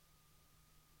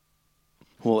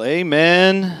Well,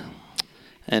 amen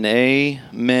and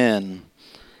amen.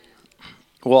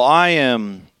 Well, I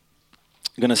am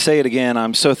going to say it again.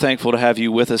 I'm so thankful to have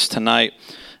you with us tonight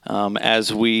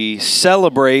as we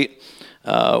celebrate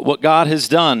what God has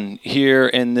done here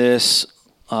in this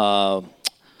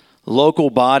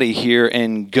local body here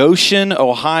in Goshen,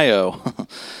 Ohio.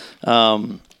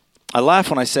 I laugh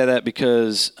when I say that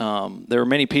because there were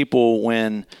many people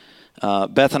when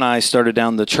Beth and I started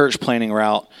down the church planning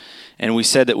route, and we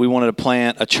said that we wanted to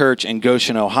plant a church in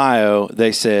Goshen, Ohio.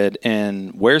 They said,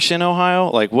 "And where's in Ohio?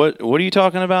 Like, what are you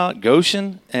talking about?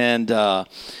 Goshen?" And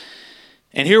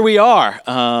here we are.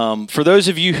 For those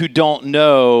of you who don't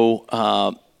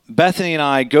know, Bethany and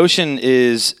I, Goshen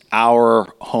is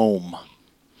our home.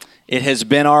 It has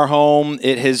been our home.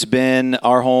 It has been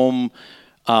our home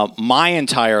my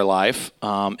entire life,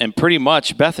 and pretty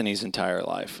much Bethany's entire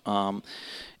life.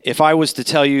 If I was to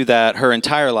tell you that her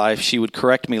entire life, she would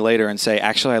correct me later and say,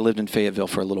 actually, I lived in Fayetteville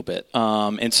for a little bit.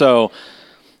 And so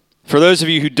for those of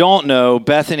you who don't know,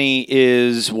 Bethany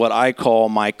is what I call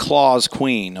my clause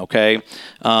queen, okay?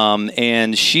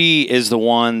 And she is the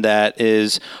one that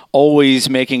is always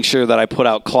making sure that I put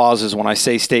out clauses when I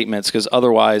say statements, because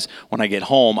otherwise, when I get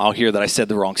home, I'll hear that I said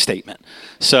the wrong statement.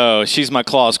 So she's my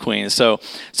clause queen. So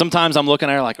sometimes I'm looking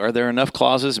at her like, are there enough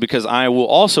clauses? Because I will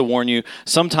also warn you,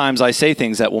 sometimes I say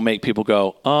things that will make people go,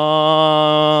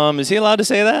 is he allowed to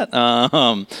say that?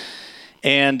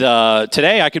 And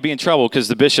today I could be in trouble because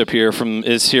the bishop here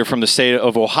is here from the state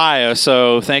of Ohio.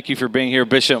 So thank you for being here,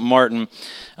 Bishop Martin.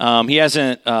 He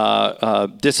hasn't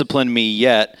disciplined me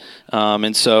yet,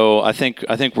 and so I think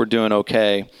we're doing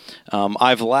okay.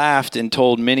 I've laughed and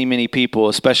told many people,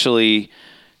 especially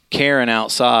Karen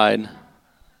outside.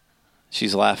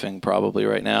 She's laughing probably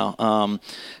right now.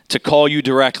 To call you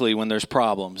directly when there's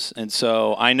problems, and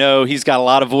so I know he's got a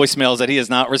lot of voicemails that he has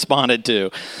not responded to.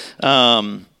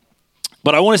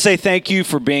 But I want to say thank you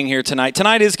for being here tonight.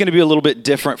 Tonight is going to be a little bit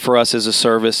different for us as a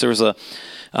service. There was a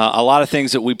lot of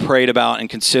things that we prayed about and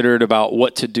considered about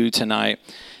what to do tonight.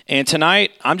 And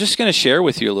tonight, I'm just going to share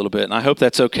with you a little bit, and I hope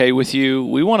that's okay with you.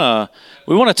 We want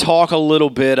to talk a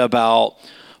little bit about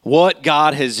what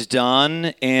God has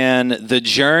done and the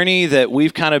journey that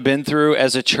we've kind of been through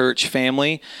as a church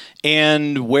family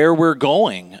and where we're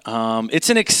going.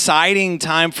 It's an exciting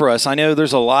time for us. I know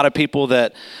there's a lot of people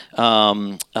that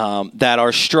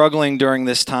are struggling during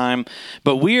this time,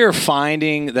 but we are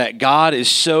finding that God is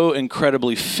so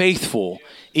incredibly faithful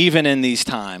even in these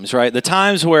times, right? The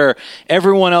times where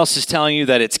everyone else is telling you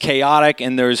that it's chaotic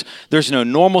and there's no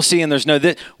normalcy and there's no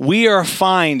this, we are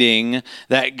finding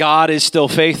that God is still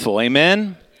faithful.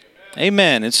 Amen?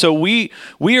 Amen. And so we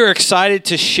are excited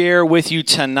to share with you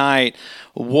tonight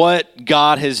what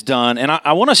God has done. And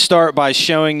I want to start by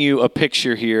showing you a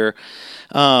picture here.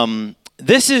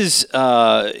 This is,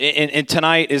 and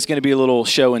tonight is going to be a little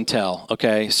show and tell,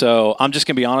 okay? So I'm just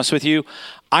going to be honest with you.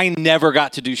 I never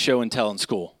got to do show and tell in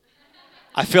school.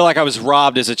 I feel like I was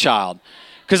robbed as a child.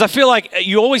 Because I feel like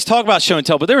you always talk about show and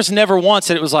tell, but there was never once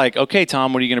that it was like, okay,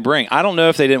 Tom, what are you going to bring? I don't know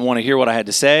if they didn't want to hear what I had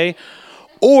to say,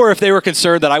 or if they were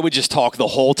concerned that I would just talk the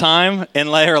whole time and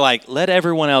let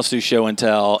everyone else do show and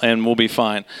tell, and we'll be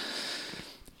fine.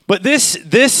 But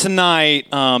this night,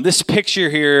 this picture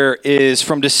here is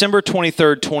from December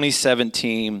 23rd,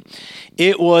 2017.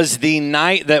 It was the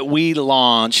night that we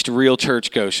launched Real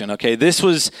Church Goshen. Okay, this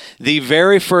was the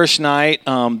very first night.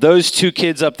 Those two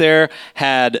kids up there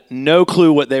had no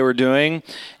clue what they were doing.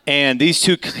 And these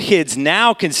two kids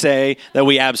now can say that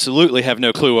we absolutely have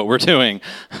no clue what we're doing.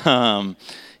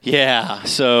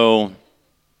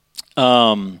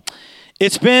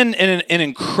 It's been an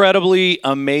incredibly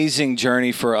amazing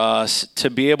journey for us to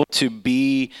be able to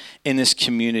be in this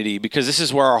community because this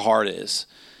is where our heart is.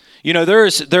 You know,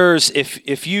 there's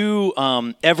if you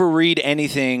ever read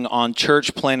anything on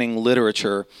church planning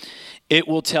literature, it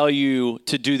will tell you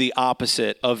to do the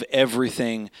opposite of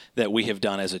everything that we have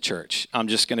done as a church. I'm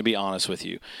just going to be honest with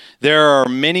you. There are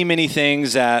many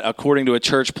things that, according to a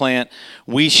church plant,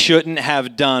 we shouldn't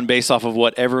have done based off of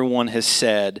what everyone has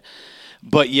said,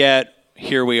 but yet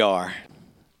here we are.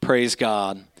 Praise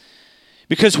God.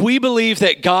 Because we believe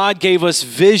that God gave us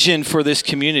vision for this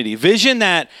community. Vision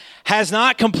that has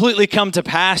not completely come to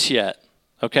pass yet.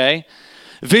 Okay?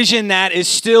 Vision that is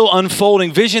still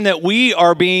unfolding. Vision that we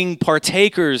are being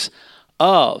partakers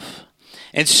of.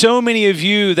 And so many of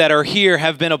you that are here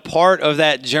have been a part of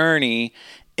that journey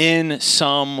in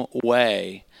some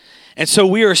way. And so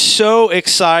we are so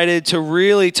excited to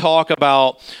really talk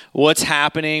about what's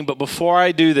happening. But before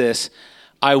I do this,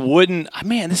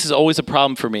 this is always a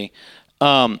problem for me.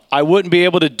 I wouldn't be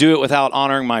able to do it without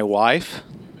honoring my wife.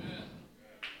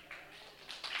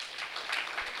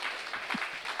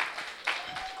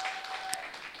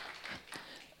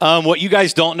 What you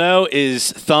guys don't know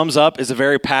is thumbs up is a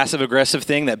very passive-aggressive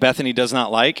thing that Bethany does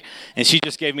not like, and she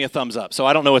just gave me a thumbs up, so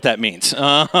I don't know what that means.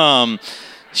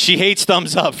 She hates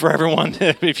thumbs up for everyone,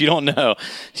 if you don't know.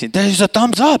 There's a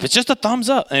thumbs up. It's just a thumbs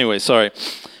up. Anyway, sorry.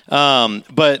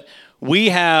 But we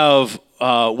have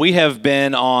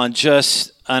been on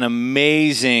just an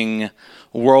amazing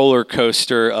roller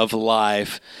coaster of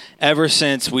life ever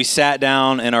since we sat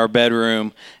down in our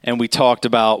bedroom and we talked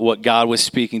about what God was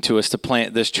speaking to us to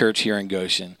plant this church here in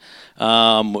Goshen.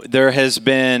 There has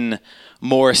been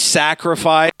more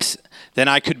sacrifice than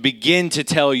I could begin to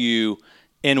tell you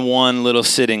in one little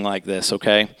sitting like this,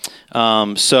 okay?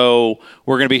 So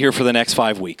we're going to be here for the next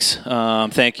 5 weeks.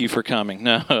 Thank you for coming.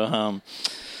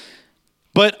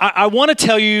 But I want to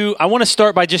tell you, I want to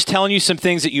start by just telling you some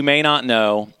things that you may not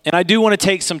know. And I do want to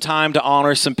take some time to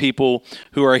honor some people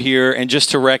who are here and just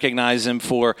to recognize them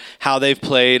for how they've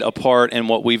played a part in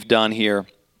what we've done here.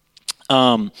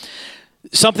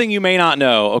 Something you may not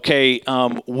know, okay,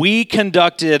 we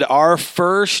conducted our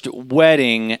first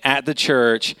wedding at the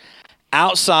church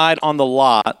outside on the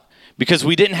lot because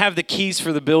we didn't have the keys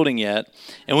for the building yet.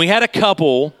 And we had a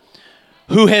couple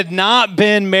who had not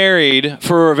been married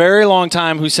for a very long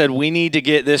time who said, we need to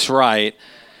get this right.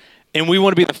 And we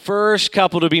want to be the first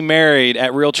couple to be married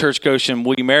at Real Church Goshen.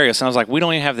 Will you marry us? And I was like, we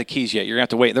don't even have the keys yet. You're going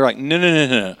to have to wait. They're like,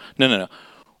 no.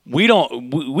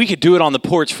 We could do it on the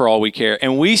porch for all we care.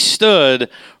 And we stood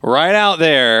right out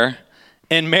there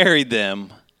and married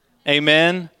them.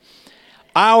 Amen.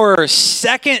 Our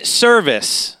second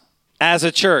service as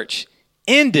a church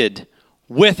ended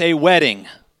with a wedding.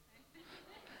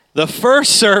 The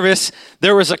first service,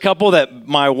 there was a couple that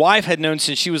my wife had known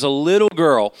since she was a little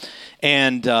girl,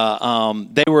 and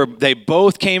they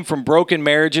both came from broken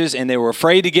marriages, and they were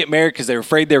afraid to get married because they were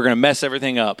afraid they were going to mess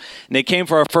everything up. And they came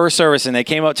for our first service, and they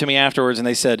came up to me afterwards, and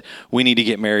they said, we need to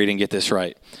get married and get this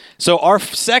right. So our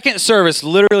second service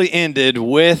literally ended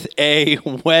with a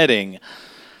wedding.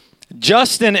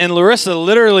 Justin and Larissa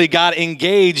literally got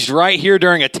engaged right here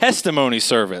during a testimony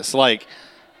service. Like,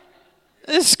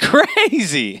 it's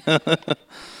crazy.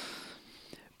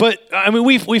 But I mean,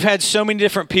 we've had so many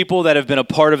different people that have been a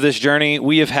part of this journey.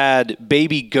 We have had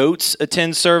baby goats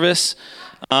attend service,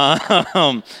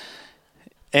 and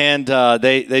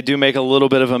they do make a little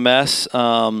bit of a mess.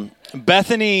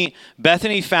 Bethany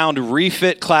found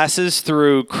refit classes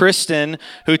through Kristen,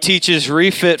 who teaches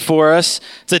refit for us.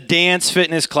 It's a dance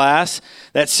fitness class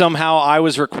that somehow I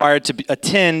was required to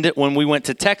attend when we went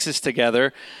to Texas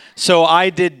together. So I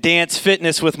did dance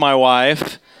fitness with my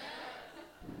wife.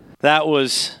 That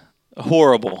was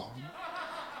horrible.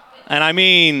 And I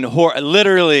mean,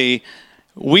 literally,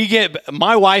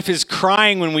 my wife is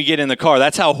crying when we get in the car.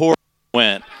 That's how horrible it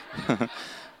went.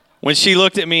 When she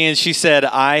looked at me and she said,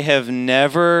 I have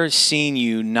never seen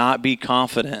you not be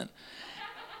confident,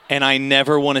 and I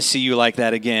never want to see you like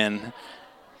that again.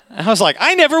 And I was like,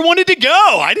 I never wanted to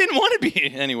go. I didn't want to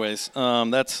be. Anyways,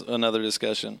 that's another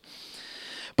discussion.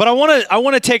 But I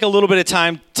want to take a little bit of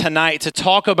time tonight to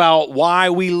talk about why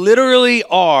we literally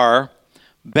are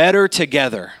better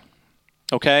together,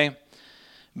 okay?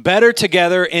 Better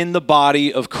together in the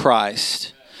body of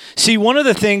Christ. See, one of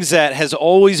the things that has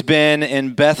always been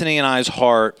in Bethany and I's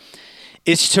heart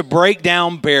is to break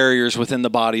down barriers within the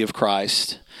body of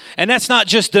Christ. And that's not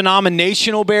just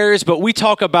denominational barriers, but we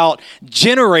talk about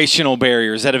generational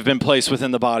barriers that have been placed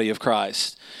within the body of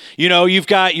Christ. You know, you've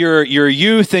got your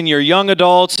youth and your young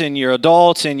adults and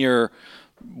your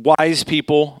wise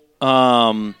people.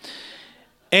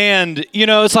 And, you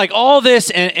know, it's like all this,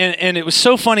 and it was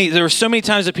so funny. There were so many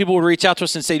times that people would reach out to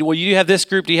us and say, well, you have this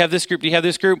group, do you have this group, do you have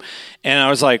this group? And I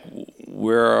was like,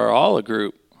 we're all a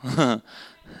group. And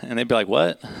they'd be like,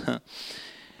 what?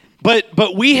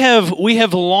 But we have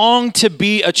longed to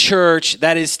be a church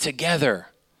that is together,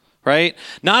 right?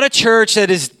 Not a church that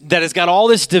has got all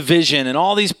this division and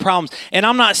all these problems. And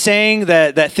I'm not saying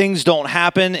that things don't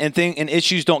happen and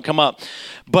issues don't come up,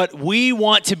 but we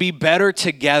want to be better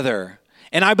together.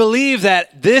 And I believe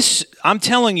that I'm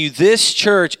telling you, this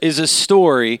church is a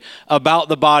story about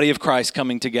the body of Christ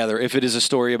coming together, if it is a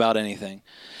story about anything.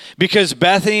 Because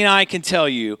Bethany and I can tell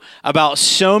you about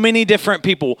so many different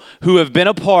people who have been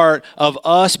a part of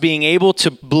us being able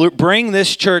to bring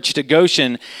this church to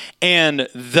Goshen, and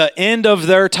the end of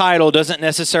their title doesn't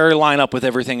necessarily line up with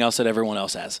everything else that everyone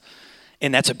else has.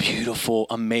 And that's a beautiful,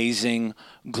 amazing,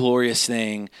 glorious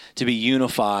thing to be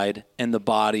unified in the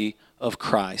body of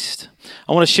Christ.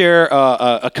 I want to share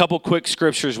a couple quick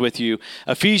scriptures with you.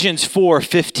 Ephesians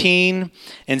 4:15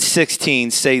 and 16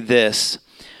 say this: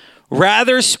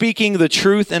 rather, speaking the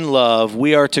truth in love,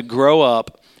 we are to grow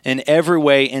up in every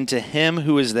way into Him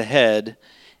who is the head,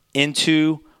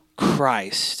 into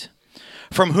Christ,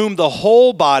 from whom the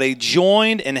whole body,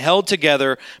 joined and held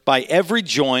together by every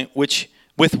joint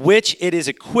with which it is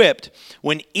equipped,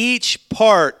 when each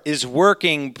part is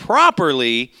working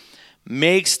properly,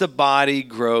 makes the body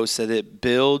grow so that it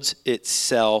builds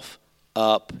itself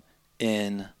up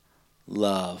in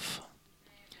love.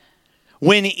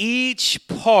 When each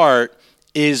part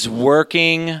is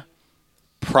working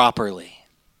properly.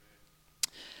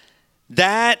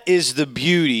 That is the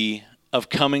beauty of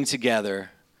coming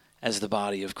together as the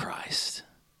body of Christ.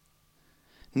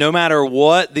 No matter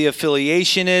what the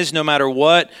affiliation is, no matter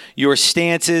what your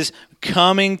stance is,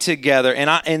 coming together.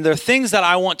 And the things that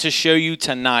I want to show you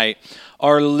tonight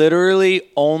are literally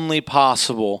only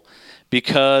possible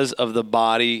because of the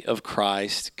body of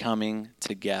Christ coming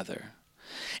together.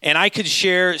 And I could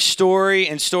share story,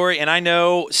 and I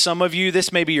know some of you,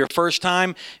 this may be your first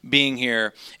time being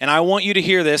here. And I want you to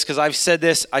hear this because I've said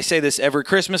this, I say this every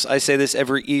Christmas, I say this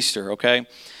every Easter, okay?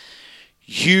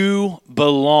 You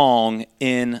belong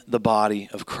in the body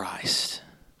of Christ.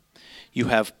 You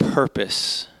have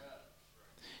purpose.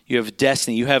 You have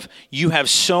destiny. You have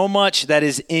so much that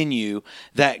is in you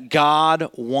that God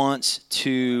wants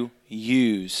to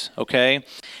use, okay?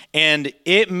 And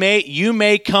you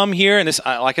may come here, and this,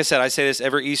 like I said, I say this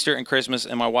every Easter and Christmas,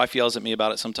 and my wife yells at me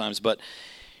about it sometimes, but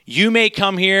you may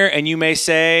come here and you may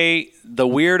say, the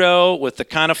weirdo with the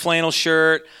kind of flannel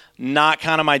shirt, not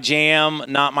kind of my jam,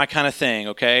 not my kind of thing,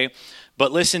 okay?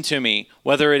 But listen to me,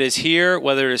 whether it is here,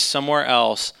 whether it is somewhere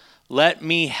else, let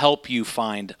me help you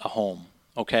find a home,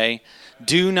 okay?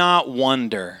 Do not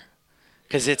wonder,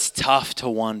 because it's tough to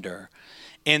wonder.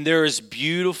 And there is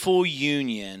beautiful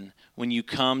union when you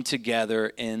come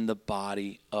together in the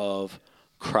body of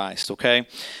Christ, okay?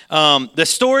 The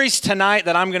stories tonight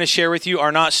that I'm going to share with you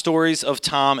are not stories of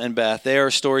Tom and Beth. They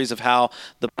are stories of how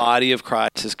the body of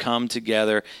Christ has come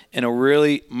together in a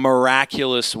really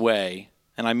miraculous way,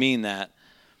 and I mean that,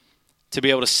 to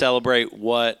be able to celebrate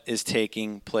what is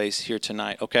taking place here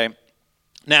tonight, okay?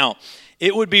 Now,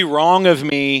 it would be wrong of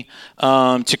me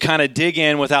to kind of dig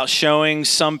in without showing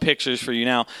some pictures for you.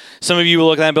 Now, some of you will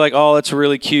look at that and be like, oh, that's a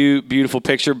really cute, beautiful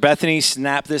picture. Bethany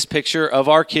snapped this picture of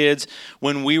our kids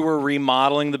when we were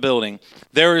remodeling the building.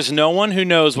 There is no one who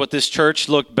knows what this church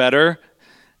looked better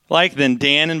like than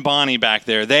Dan and Bonnie back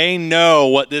there. They know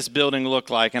what this building looked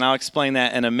like, and I'll explain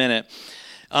that in a minute.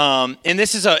 And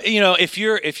this is if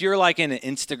you're like in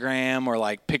Instagram or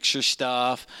like picture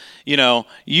stuff, you'll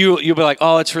be like,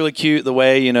 oh, it's really cute the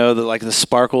way, the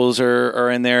sparkles are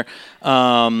in there.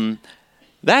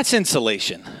 That's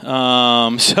insulation.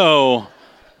 So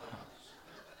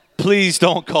please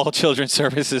don't call children's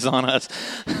services on us.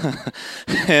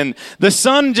 And the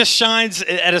sun just shines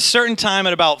at a certain time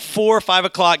at about 4 or 5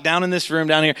 o'clock down in this room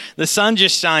down here. The sun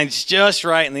just shines just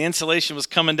right, and the insulation was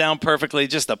coming down perfectly,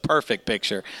 just a perfect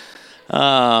picture.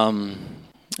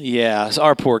 It's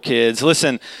our poor kids.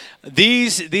 Listen,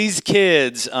 these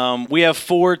kids, we have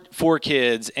four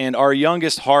kids, and our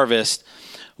youngest Harvest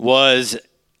was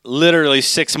literally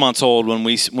 6 months old when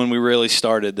we really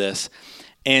started this.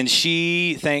 And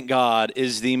she, thank God,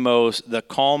 is the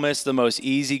calmest, the most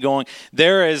easygoing.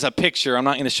 There is a picture, I'm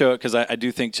not going to show it because I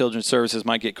do think children's services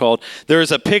might get called. There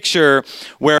is a picture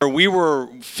where we were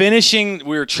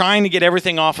trying to get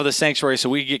everything off of the sanctuary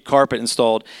so we could get carpet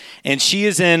installed. And she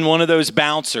is in one of those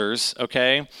bouncers,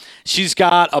 okay? She's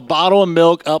got a bottle of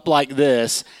milk up like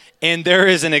this, and there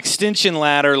is an extension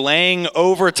ladder laying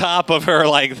over top of her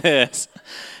like this.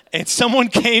 And someone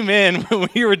came in when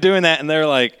we were doing that, and they're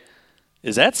like,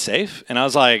 is that safe? And I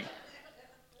was like,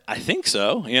 I think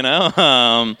so,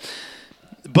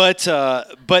 But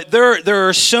there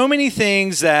are so many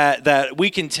things that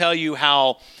we can tell you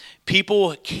how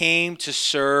people came to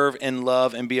serve and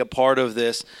love and be a part of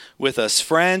this with us.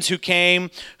 Friends who came,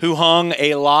 who hung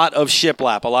a lot of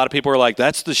shiplap. A lot of people are like,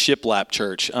 that's the shiplap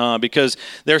church, because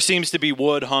there seems to be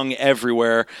wood hung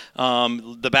everywhere.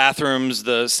 The bathrooms,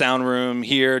 the sound room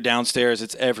here, downstairs,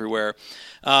 it's everywhere.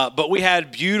 But we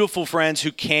had beautiful friends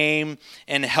who came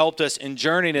and helped us and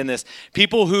journeyed in this.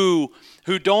 People who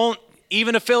don't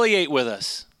even affiliate with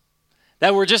us,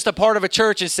 that were just a part of a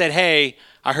church and said, hey,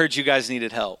 I heard you guys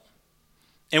needed help,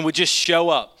 and would just show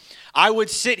up. I would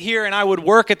sit here and I would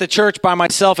work at the church by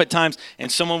myself at times,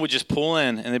 and someone would just pull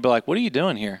in and they'd be like, what are you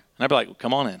doing here? And I'd be like,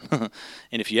 come on in.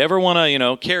 And if you ever want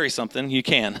to, carry something, you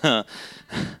can.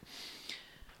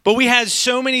 But we had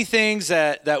so many things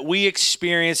that we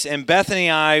experienced, and Bethany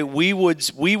and I, we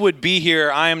would be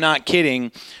here, I am not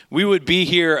kidding, we would be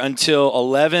here until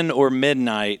 11 or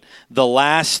midnight the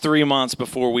last 3 months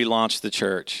before we launched the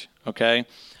church, okay?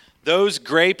 those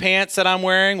gray pants that I'm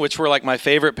wearing, which were like my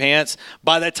favorite pants,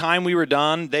 by the time we were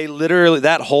done, they literally,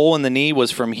 that hole in the knee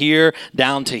was from here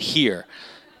down to here.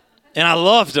 And I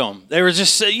loved them. They were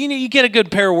just, you get a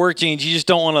good pair of work jeans, you just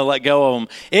don't want to let go of them.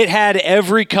 It had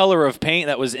every color of paint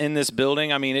that was in this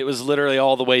building. I mean, it was literally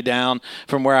all the way down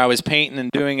from where I was painting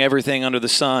and doing everything under the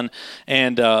sun.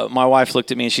 And my wife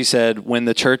looked at me and she said, when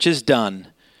the church is done,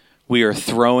 we are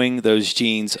throwing those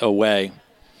jeans away.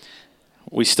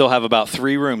 We still have about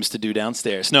 3 rooms to do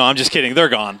downstairs. No, I'm just kidding. They're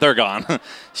gone. They're gone.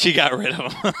 She got rid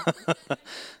of them.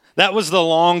 That was the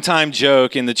long-time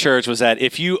joke in the church, was that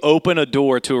if you open a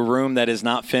door to a room that is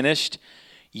not finished,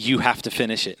 you have to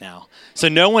finish it now. So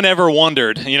no one ever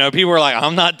wondered. People were like,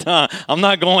 I'm not done. I'm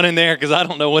not going in there because I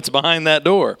don't know what's behind that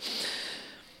door.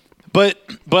 But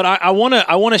I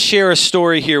want to share a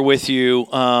story here with you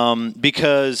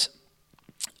because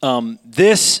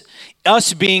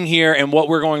us being here and what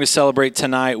we're going to celebrate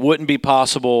tonight wouldn't be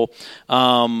possible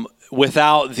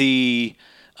without the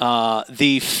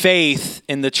faith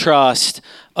and the trust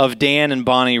of Dan and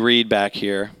Bonnie Reed back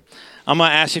here. I'm going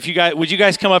to ask would you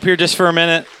guys come up here just for a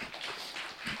minute?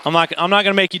 I'm not going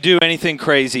to make you do anything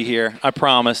crazy here, I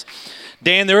promise.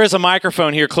 Dan, there is a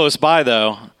microphone here close by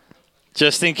though,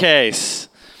 just in case.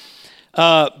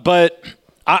 But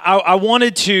I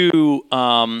wanted to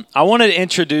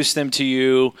introduce them to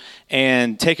you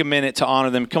and take a minute to honor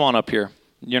them. Come on up here.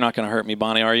 You're not going to hurt me,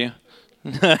 Bonnie, are you?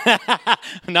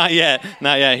 Not yet.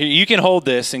 You can hold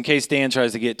this in case Dan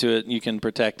tries to get to it. You can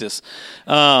protect us.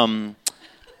 I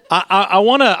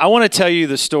want to tell you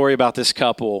the story about this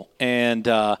couple and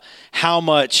how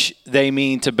much they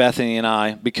mean to Bethany and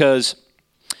I, because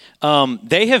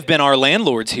they have been our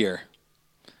landlords here.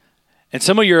 And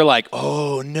some of you are like,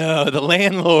 oh no, the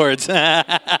landlords.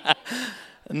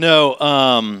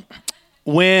 No,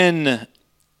 when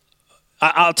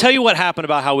I'll tell you what happened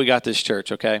about how we got this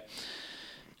church, okay?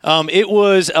 It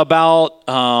was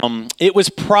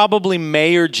probably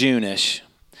May or June-ish.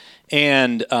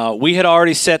 And we had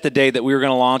already set the date that we were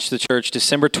going to launch the church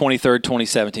December 23rd,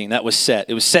 2017. That was set.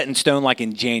 It was set in stone like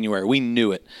in January. We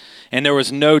knew it. And there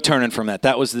was no turning from that.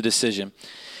 That was the decision.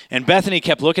 And Bethany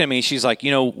kept looking at me. She's like,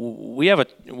 we're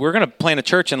going to plant a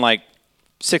church in like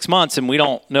 6 months and we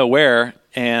don't know where.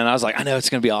 And I was like, I know, it's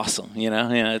going to be awesome.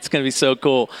 It's going to be so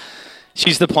cool.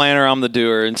 She's the planner, I'm the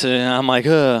doer. And so I'm like,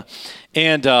 ugh.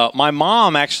 And my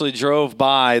mom actually drove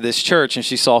by this church and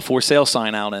she saw a for sale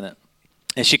sign out in it.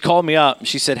 And she called me up and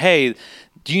she said, hey,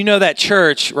 do you know that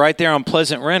church right there on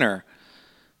Pleasant Renner?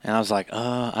 And I was like,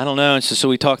 I don't know. And so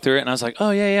we talked through it and I was like,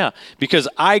 oh, yeah. Because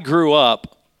I grew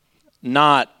up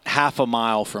not half a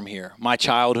mile from here. My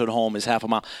childhood home is half a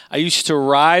mile. I used to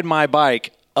ride my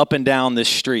bike up and down this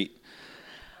street.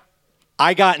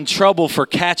 I got in trouble for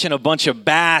catching a bunch of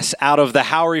bass out of the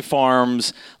Howry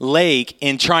Farms lake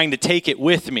and trying to take it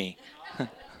with me.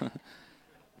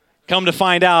 Come to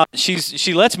find out,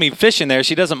 she lets me fish in there.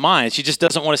 She doesn't mind. She just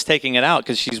doesn't want us taking it out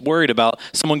because she's worried about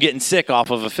someone getting sick off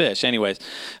of a fish. Anyways,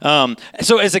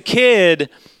 so as a kid,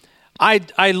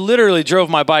 I literally drove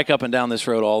my bike up and down this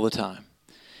road all the time.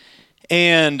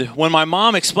 And when my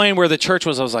mom explained where the church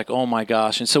was, I was like, oh my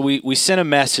gosh. And so we sent a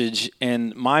message,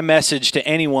 and my message to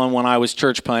anyone when I was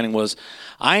church planning was,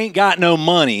 I ain't got no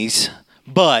monies,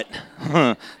 but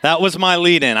that was my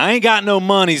lead in. I ain't got no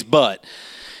monies, but.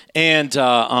 And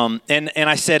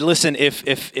I said, listen,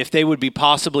 if they would be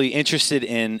possibly interested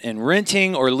in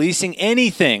renting or leasing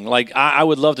anything, like I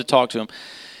would love to talk to them.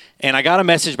 And I got a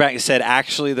message back that said,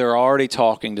 actually, they're already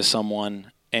talking to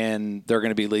someone and they're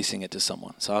going to be leasing it to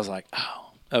someone. So I was like,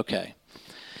 oh, okay.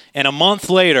 And a month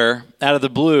later, out of the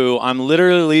blue, I'm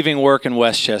literally leaving work in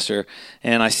Westchester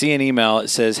and I see an email. It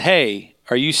says, hey,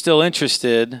 are you still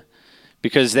interested?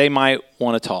 Because they might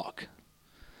want to talk.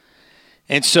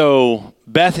 And so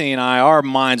Bethany and I, our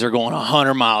minds are going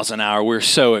 100 miles an hour. We're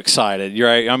so excited,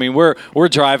 right? I mean, we're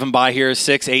driving by here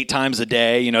 6-8 times a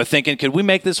day, thinking, could we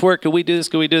make this work? Could we do this?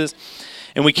 Could we do this?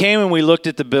 And we came and we looked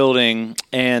at the building,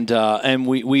 and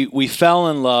we fell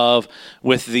in love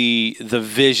with the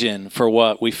vision for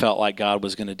what we felt like God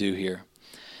was going to do here.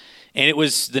 And it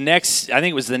was the next day,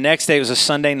 it was a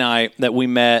Sunday night that we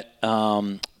met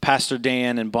Pastor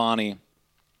Dan and Bonnie.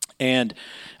 And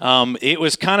it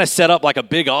was kind of set up like a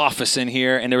big office in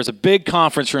here, and there was a big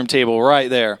conference room table right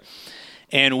there.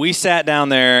 And we sat down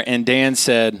there, and Dan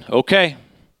said, okay,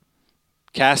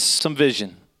 cast some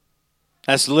vision.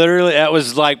 That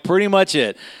was like pretty much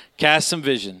it. Cast some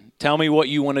vision. Tell me what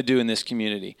you want to do in this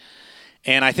community.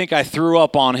 And I think I threw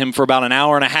up on him for about an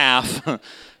hour and a half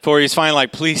before he's finally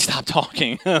like, please stop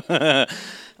talking.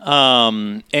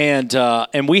 And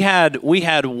we had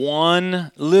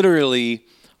literally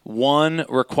one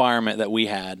requirement that we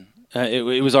had.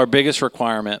 It was our biggest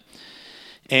requirement.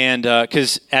 And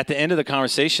because at the end of the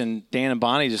conversation, Dan and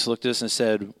Bonnie just looked at us and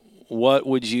said, what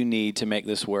would you need to make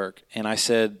this work? And I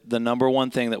said, the number one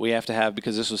thing that we have to have,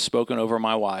 because this was spoken over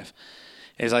my wife,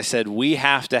 is I said, we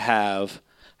have to have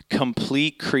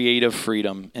complete creative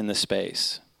freedom in the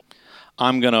space.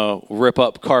 I'm going to rip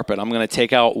up carpet. I'm going to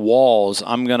take out walls.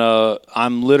 I'm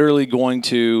literally going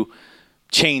to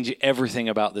change everything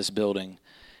about this building.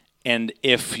 And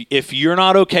if you're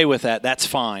not okay with that, that's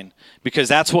fine, because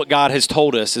that's what God has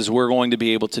told us is we're going to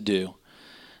be able to do.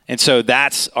 And so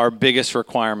that's our biggest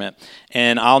requirement.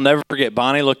 And I'll never forget,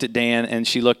 Bonnie looked at Dan and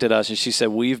she looked at us and she said,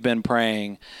 we've been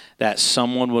praying that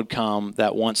someone would come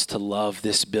that wants to love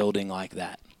this building like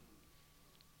that.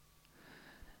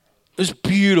 It was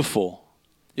beautiful.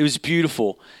 It was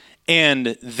beautiful.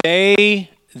 And they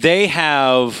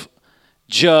have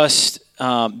just,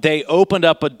 they opened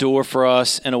up a door for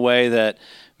us in a way that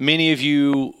many of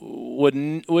you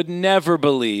would never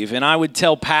believe. And I would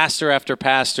tell pastor after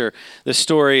pastor the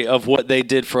story of what they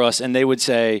did for us, and they would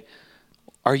say,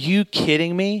 are you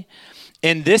kidding me?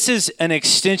 And this is an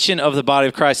extension of the body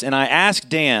of Christ. And I asked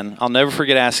Dan, I'll never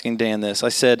forget asking Dan this. I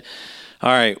said,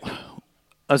 all right,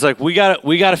 I was like, we got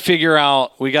to figure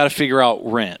out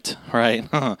rent, right?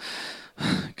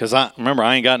 Because I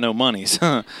ain't got no monies.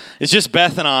 It's just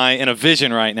Beth and I in a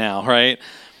vision right now, right?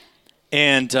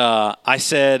 And I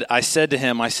said to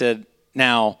him,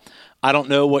 now, I don't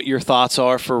know what your thoughts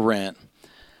are for rent.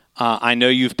 I know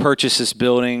you've purchased this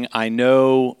building. I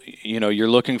know, you're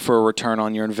looking for a return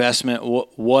on your investment.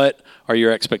 What are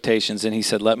your expectations? And he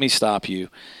said, let me stop you.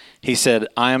 He said,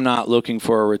 I am not looking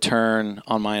for a return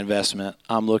on my investment.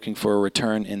 I'm looking for a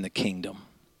return in the kingdom.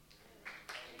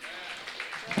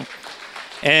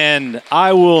 And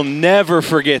I will never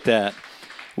forget that.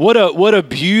 What a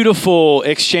beautiful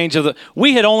exchange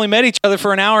we had only met each other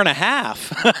for an hour and a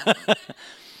half.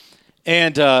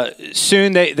 And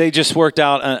soon they just worked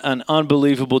out an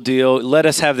unbelievable deal. Let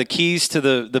us have the keys to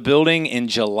the building in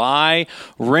July,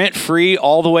 rent-free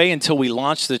all the way until we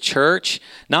launched the church,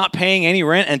 not paying any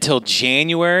rent until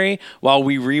January while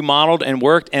we remodeled and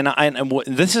worked. And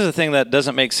this is the thing that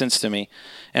doesn't make sense to me.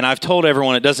 And I've told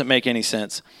everyone it doesn't make any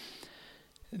sense.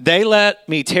 They let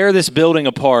me tear this building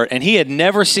apart, and he had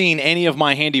never seen any of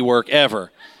my handiwork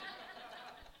ever.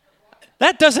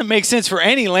 That doesn't make sense for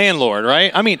any landlord,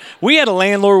 right? I mean, we had a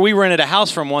landlord we rented a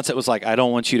house from once that was like, I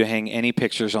don't want you to hang any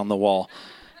pictures on the wall.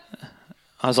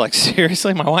 I was like,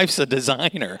 seriously? My wife's a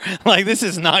designer. Like, this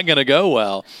is not going to go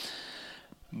well.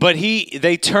 But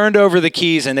they turned over the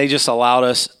keys, and they just allowed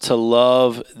us to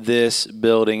love this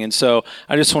building. And so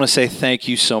I just want to say thank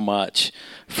you so much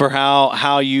for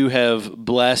how you have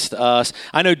blessed us.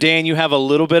 I know, Dan, you have a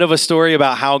little bit of a story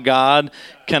about how God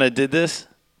kind of did this.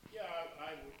 Yeah,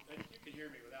 you can hear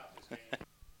me without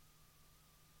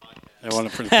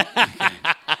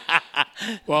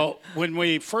this. Well, when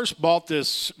we first bought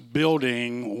this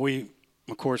building, we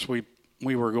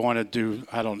were going to do,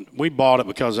 we bought it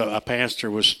because a pastor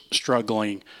was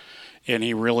struggling and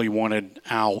he really wanted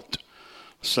out.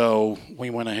 So we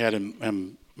went ahead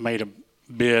and made a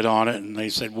bid on it, and they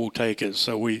said, we'll take it.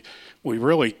 So we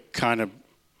really kind of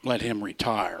let him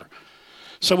retire.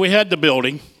 So we had the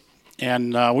building,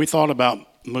 and we thought about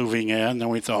moving in. Then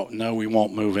we thought, no, we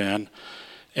won't move in.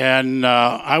 And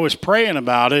I was praying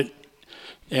about it,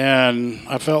 and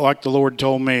I felt like the Lord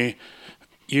told me,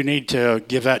 you need to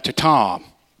give that to Tom.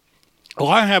 Well,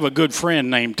 I have a good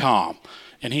friend named Tom,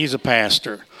 and he's a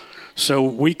pastor. So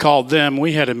we called them.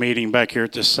 We had a meeting back here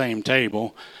at this same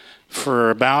table for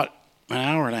about an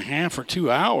hour and a half or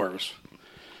 2 hours.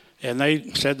 And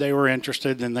they said they were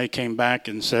interested, and they came back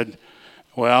and said,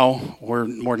 well,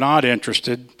 we're not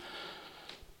interested.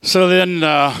 So then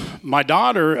my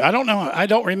daughter, I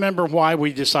don't remember why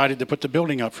we decided to put the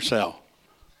building up for sale.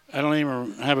 I don't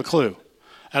even have a clue.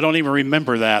 I don't even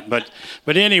remember that. But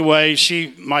anyway,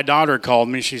 my daughter called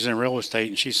me. She's in real estate,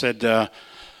 and she said, I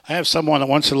have someone that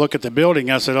wants to look at the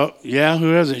building. I said, oh, yeah,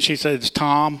 who is it? She said, it's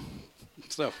Tom.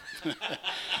 So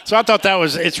I thought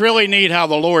it's really neat how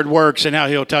the Lord works and how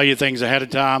he'll tell you things ahead of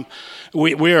time.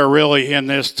 We are really in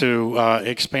this to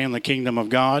expand the kingdom of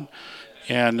God.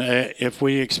 And if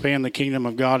we expand the kingdom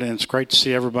of God, and it's great to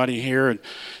see everybody here,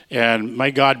 and may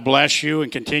God bless you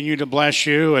and continue to bless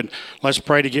you. And let's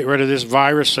pray to get rid of this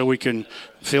virus so we can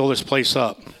fill this place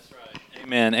up. That's right.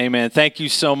 Amen. Amen. Thank you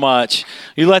so much.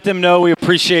 You let them know we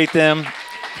appreciate them.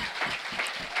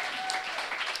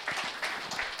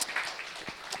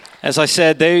 As I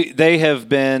said, they have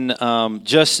been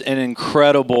just an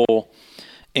incredible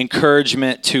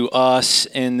encouragement to us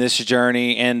in this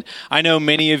journey. And I know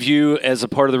many of you, as a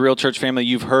part of the Real Church family,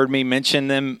 you've heard me mention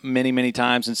them many, many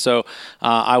times. And so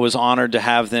I was honored to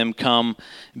have them come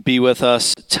be with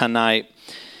us tonight.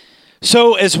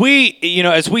 So as we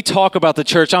talk about the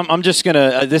church, I'm just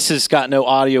gonna. This has got no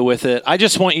audio with it. I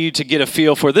just want you to get a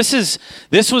feel for this.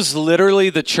 This was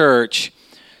literally the church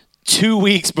 2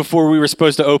 weeks before we were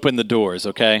supposed to open the doors.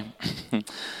 Okay,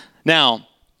 now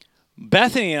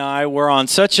Bethany and I were on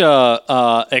such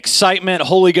a excitement,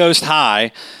 Holy Ghost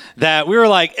high that we were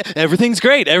like, everything's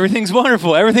great, everything's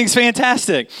wonderful, everything's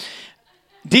fantastic.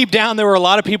 Deep down, there were a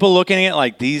lot of people looking at it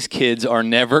like, these kids are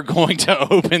never going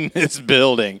to open this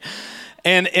building.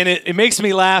 And it makes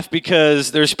me laugh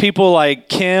because there's people like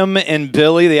Kim and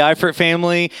Billy, the Eifert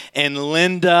family, and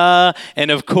Linda, and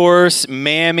of course,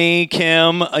 Mammy,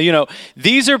 Kim.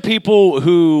 These are people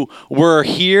who were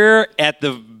here at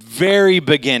the very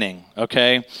beginning,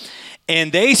 okay?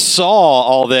 And they saw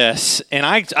all this, and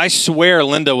I swear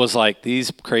Linda was like, these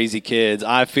crazy kids,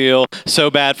 I feel so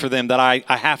bad for them that I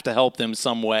have to help them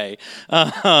some way.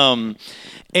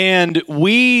 And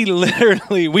we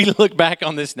look back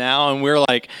on this now, and we're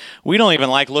like, we don't even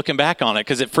like looking back on it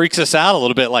because it freaks us out a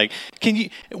little bit. Like,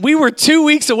 we were 2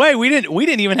 weeks away. We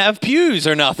didn't even have pews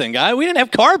or nothing, guy. We didn't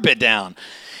have carpet down.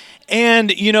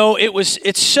 And,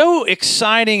 it's so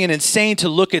exciting and insane to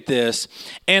look at this.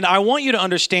 And I want you to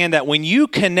understand that when you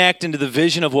connect into the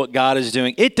vision of what God is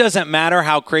doing, it doesn't matter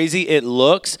how crazy it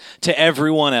looks to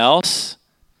everyone else.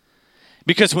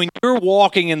 Because when you're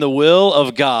walking in the will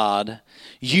of God,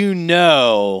 you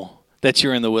know that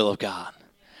you're in the will of God.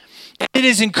 It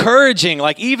is encouraging,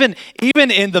 like even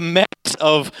in the mess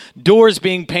of doors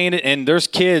being painted, and there's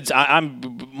kids.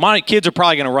 My kids are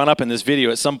probably going to run up in this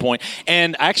video at some point,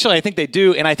 and actually I think they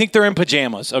do, and I think they're in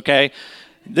pajamas. Okay,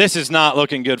 this is not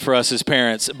looking good for us as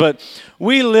parents, but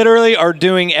we literally are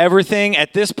doing everything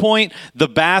at this point.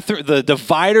 The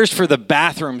dividers for the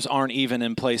bathrooms aren't even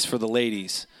in place for the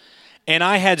ladies. And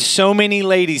I had so many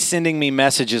ladies sending me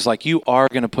messages like, you are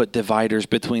going to put dividers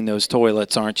between those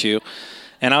toilets, aren't you?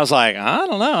 And I was like, I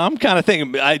don't know. I'm kind of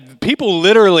thinking, people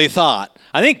literally thought,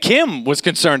 I think Kim was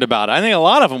concerned about it. I think a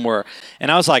lot of them were. And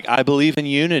I was like, I believe in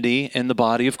unity in the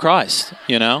body of Christ,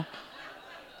 They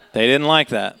didn't like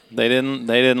that. They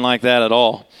didn't like that at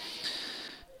all.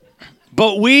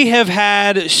 But we have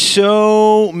had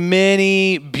so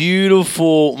many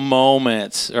beautiful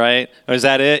moments, right? Was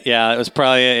that it? Yeah, it was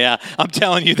probably it. Yeah, I'm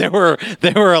telling you, there were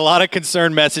a lot of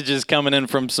concerned messages coming in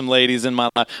from some ladies in my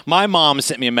life. My mom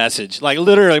sent me a message. Like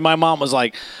literally, my mom was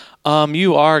like,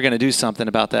 "You are going to do something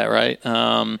about that, right?"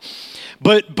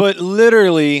 But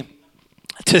literally,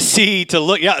 to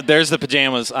look. Yeah, there's the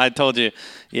pajamas. I told you.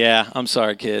 Yeah, I'm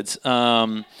sorry, kids.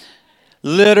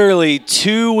 Literally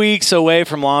 2 weeks away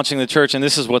from launching the church, and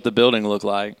this is what the building looked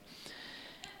like.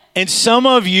 And some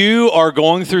of you are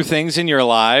going through things in your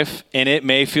life, and it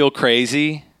may feel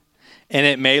crazy, and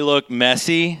it may look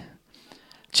messy.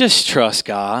 Just trust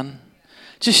God.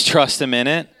 Just trust Him in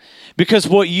it. Because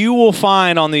what you will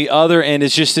find on the other end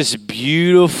is just this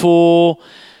beautiful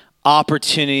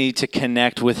opportunity to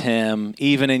connect with Him,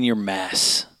 even in your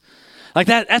mess. Like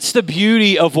that's the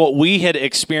beauty of what we had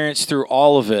experienced through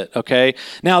all of it, okay?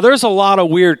 Now, there's a lot of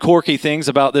weird, quirky things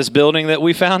about this building that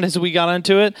we found as we got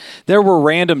into it. There were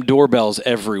random doorbells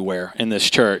everywhere in this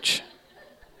church.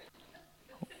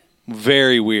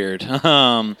 Very weird.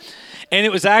 And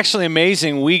it was actually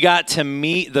amazing. We got to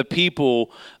meet the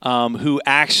people who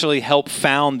actually helped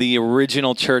found the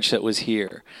original church that was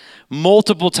here.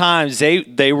 Multiple times,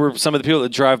 they were some of the people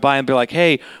that drive by and be like,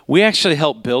 hey, we actually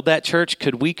helped build that church.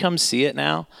 Could we come see it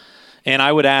now? And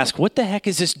I would ask, what the heck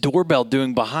is this doorbell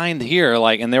doing behind here?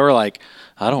 And they were like,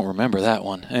 I don't remember that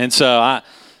one. And so I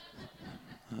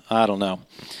don't know.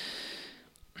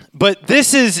 But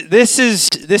this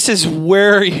is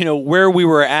where, where we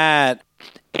were at.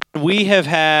 We have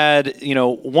had,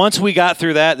 once we got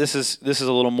through that, this is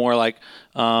a little more like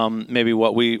maybe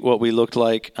what we looked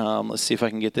like. Let's see if I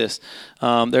can get this.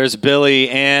 There's Billy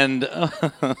and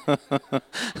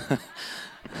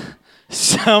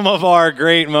some of our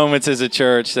great moments as a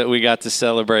church that we got to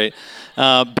celebrate.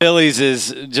 Billy's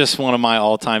is just one of my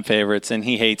all-time favorites, and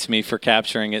he hates me for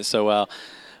capturing it so well.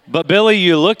 But Billy,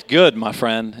 you looked good, my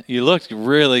friend. You looked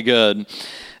really good.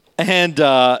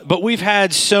 But we've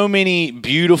had so many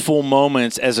beautiful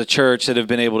moments as a church that have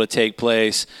been able to take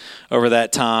place over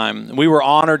that time. We were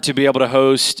honored to be able to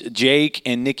host Jake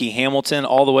and Nikki Hamilton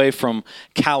all the way from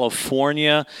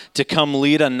California to come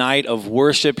lead a night of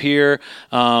worship here.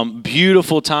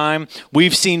 Beautiful time.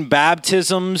 We've seen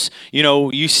baptisms. You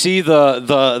know, you see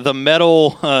the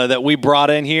medal that we brought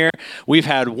in here. We've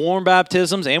had warm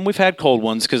baptisms and we've had cold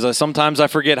ones because sometimes I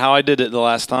forget how I did it the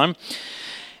last time.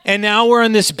 And now we're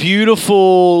in this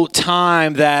beautiful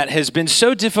time that has been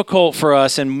so difficult for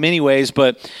us in many ways,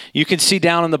 but you can see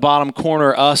down in the bottom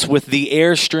corner us with the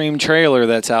Airstream trailer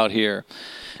that's out here.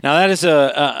 Now that is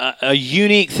a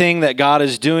unique thing that God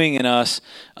is doing in us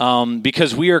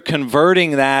because we are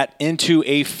converting that into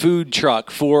a food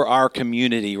truck for our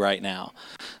community right now.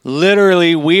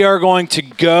 Literally, we are going to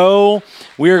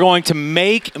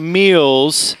make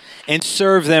meals and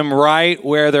serve them right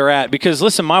where they're at. Because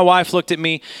listen, my wife looked at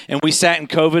me and we sat in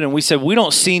COVID and we said, we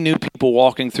don't see new people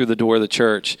walking through the door of the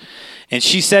church. And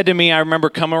she said to me, I remember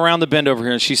coming around the bend over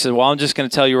here and she said, well, I'm just going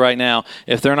to tell you right now,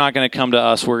 if they're not going to come to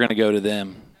us, we're going to go to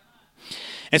them.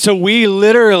 And so we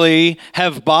literally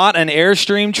have bought an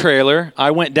Airstream trailer.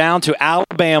 I went down to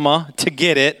Alabama to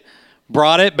get it,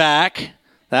 brought it back.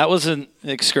 That was an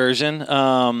excursion.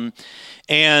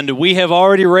 And we have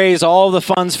already raised all of the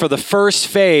funds for the first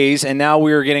phase, and now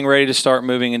we are getting ready to start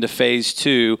moving into phase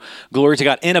 2. Glory to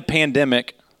God. In a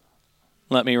pandemic,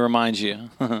 let me remind you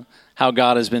how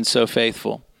God has been so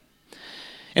faithful.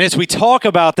 And as we talk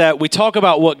about that, we talk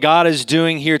about what God is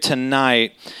doing here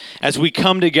tonight as we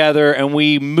come together and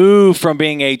we move from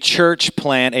being a church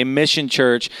plant, a mission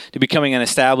church, to becoming an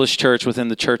established church within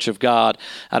the Church of God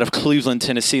out of Cleveland,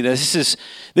 Tennessee. This is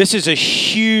a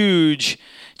huge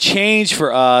change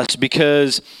for us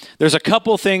because there's a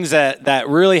couple things that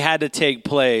really had to take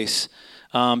place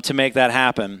to make that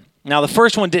happen. Now, the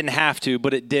first one didn't have to,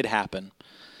 but it did happen.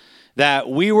 That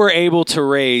we were able to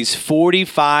raise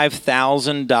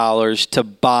 $45,000 to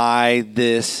buy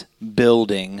this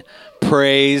building.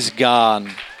 Praise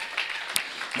God.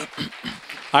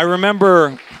 I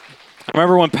remember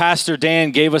when Pastor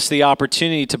Dan gave us the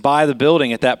opportunity to buy the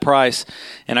building at that price,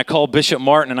 and I called Bishop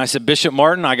Martin, and I said, Bishop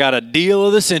Martin, I got a deal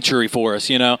of the century for us,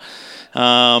 you know.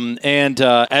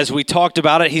 As we talked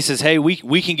about it, he says, hey,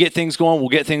 we can get things going. We'll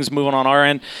get things moving on our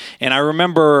end. And I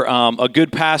remember a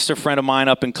good pastor friend of mine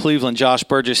up in Cleveland, Josh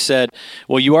Burgess, said,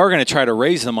 well, you are going to try to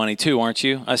raise the money too, aren't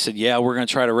you? I said, yeah, we're going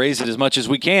to try to raise it as much as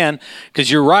we can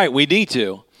because you're right, we need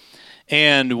to.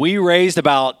 And we raised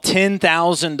about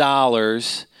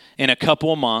 $10,000 in a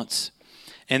couple of months.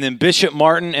 And then Bishop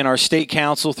Martin and our state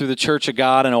council through the Church of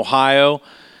God in Ohio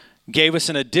gave us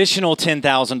an additional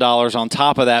 $10,000 on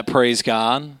top of that, praise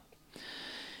God.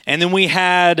 And then we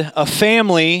had a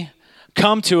family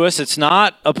come to us, it's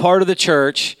not a part of the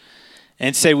church,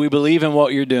 and say, we believe in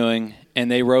what you're doing,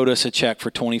 and they wrote us a check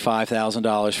for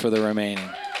 $25,000 for the remaining.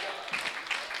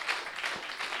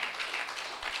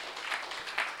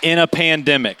 In a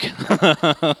pandemic.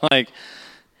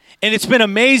 And it's been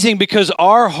amazing because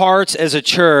our hearts as a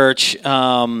church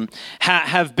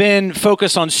have been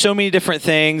focused on so many different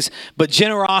things, but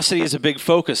generosity is a big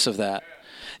focus of that.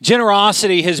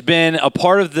 Generosity has been a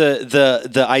part of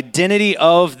the identity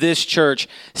of this church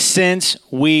since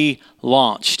we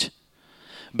launched.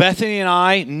 Bethany and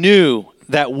I knew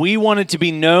that we wanted to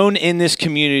be known in this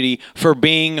community for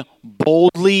being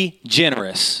boldly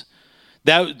generous.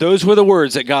 Those were the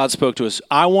words that God spoke to us.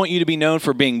 I want you to be known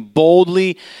for being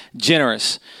boldly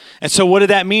generous. And so what did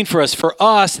that mean for us? For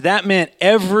us, that meant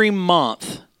every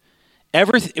month,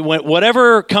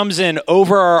 whatever comes in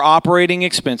over our operating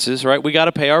expenses, right? We got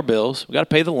to pay our bills. We got to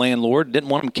pay the landlord. Didn't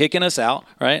want him kicking us out,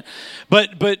 right?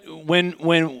 But when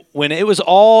it was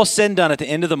all said and done at the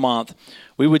end of the month,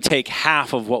 we would take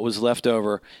half of what was left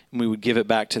over and we would give it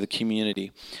back to the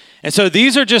community. And so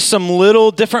these are just some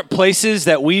little different places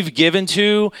that we've given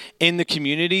to in the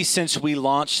community since we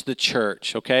launched the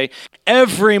church, okay?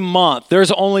 Every month,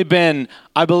 there's only been,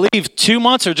 I believe, 2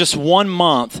 months or just 1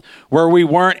 month where we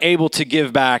weren't able to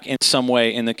give back in some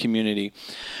way in the community.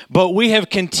 But we have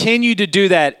continued to do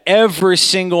that every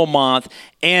single month.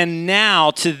 And now,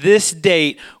 to this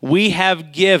date, we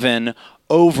have given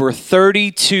over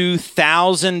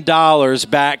 $32,000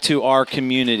 back to our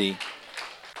community.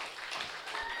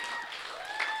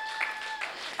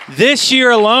 This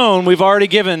year alone, we've already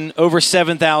given over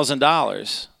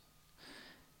 $7,000.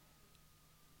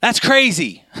 That's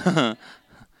crazy.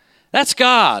 That's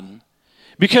God.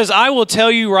 Because I will tell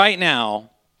you right now,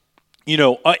 you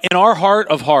know, in our heart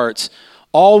of hearts,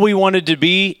 all we wanted to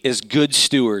be is good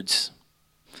stewards.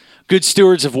 Good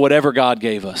stewards of whatever God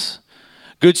gave us.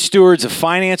 good stewards of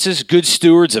finances, good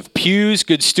stewards of pews,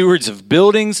 good stewards of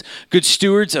buildings, good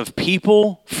stewards of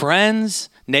people, friends,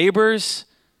 neighbors.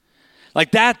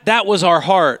 Like that was our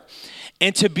heart.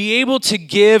 And to be able to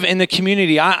give in the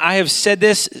community, I have said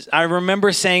this, I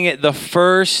remember saying it the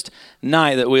first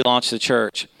night that we launched the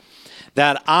church,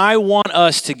 that I want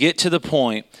us to get to the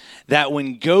point that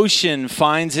when Goshen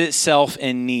finds itself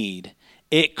in need,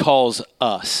 it calls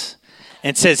us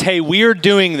and says, hey, we are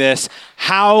doing this.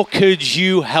 How could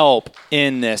you help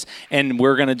in this? And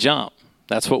we're going to jump.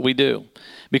 That's what we do.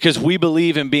 Because we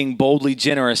believe in being boldly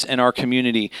generous in our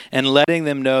community and letting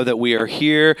them know that we are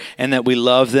here and that we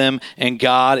love them, and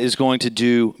God is going to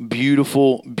do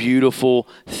beautiful, beautiful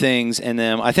things in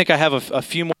them. I think I have a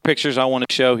few more pictures I want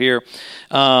to show here.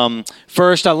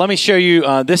 First, let me show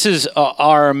you, this is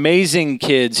our amazing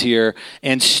kids here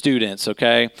and students,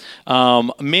 okay?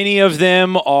 Many of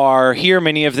them are here,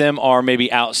 many of them are maybe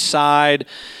outside.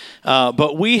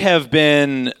 But we have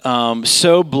been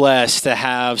so blessed to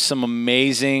have some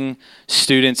amazing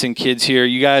students and kids here.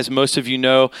 You guys, most of you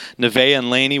know, Nevaeh and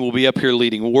Laney will be up here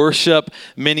leading worship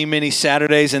many, many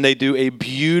Saturdays, and they do a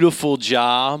beautiful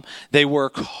job. They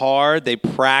work hard, they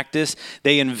practice,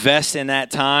 they invest in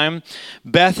that time.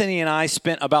 Bethany and I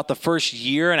spent about the first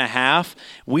year and a half,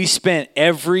 we spent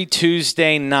every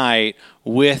Tuesday night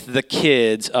with the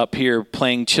kids up here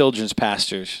playing children's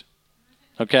pastors,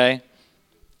 okay?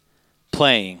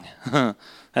 Playing.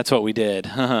 That's what we did.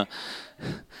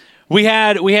 We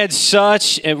had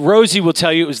such, and Rosie will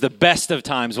tell you it was the best of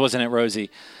times, wasn't it, Rosie?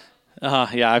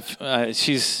 Yeah,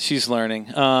 she's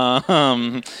learning.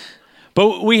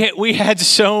 But we had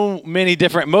so many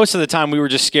different, most of the time we were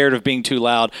just scared of being too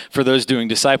loud for those doing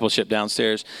discipleship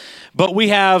downstairs. But we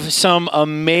have some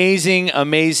amazing,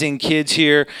 amazing kids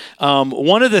here.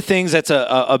 One of the things that's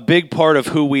a big part of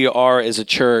who we are as a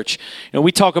church,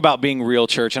 we talk about being real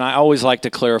church, and I always like to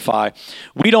clarify,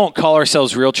 we don't call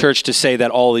ourselves real church to say that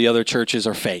all the other churches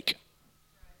are fake.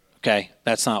 Okay,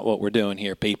 that's not what we're doing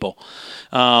here, people.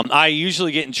 I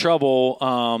usually get in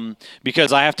trouble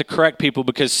because I have to correct people,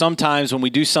 because sometimes when we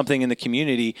do something in the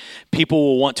community, people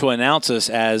will want to announce us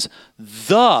as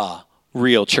the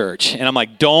real church. And I'm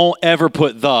like, don't ever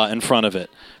put the in front of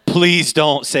it. Please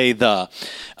don't say the.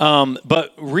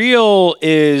 But real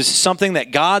is something that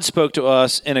God spoke to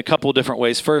us in a couple of different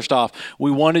ways. First off,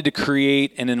 we wanted to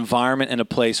create an environment and a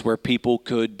place where people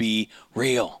could be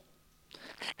real.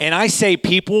 And I say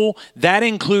people, that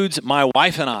includes my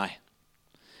wife and I,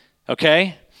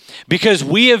 okay? Because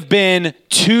we have been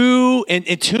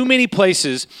in too many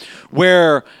places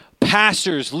where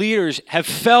pastors, leaders have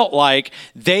felt like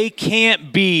they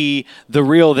can't be the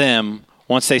real them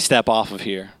once they step off of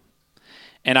here.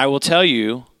 And I will tell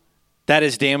you, that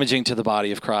is damaging to the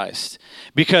body of Christ,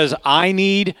 because I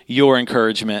need your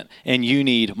encouragement and you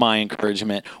need my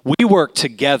encouragement. We work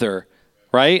together,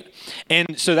 right?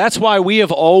 And so that's why we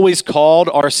have always called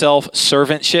ourselves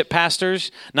servantship pastors,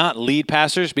 not lead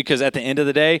pastors, because at the end of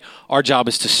the day, our job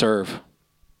is to serve.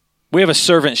 We have a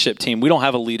servantship team. We don't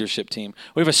have a leadership team.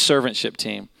 We have a servantship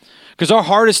team because our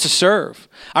heart is to serve.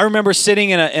 I remember sitting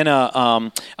in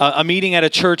a meeting at a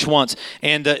church once,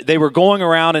 and they were going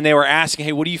around and they were asking,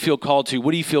 hey, what do you feel called to?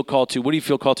 What do you feel called to? What do you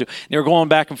feel called to? And they were going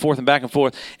back and forth and back and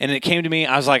forth. And it came to me,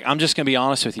 I was like, I'm just going to be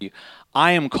honest with you.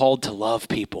 I am called to love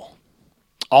people.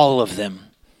 All of them.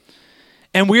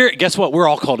 And guess what? We're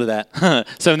all called to that.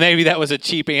 So maybe that was a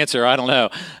cheap answer. I don't know.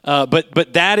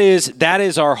 But that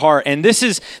is our heart. And this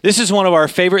is one of our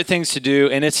favorite things to do.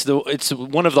 And it's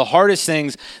one of the hardest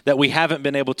things that we haven't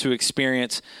been able to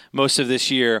experience most of this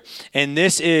year. And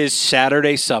this is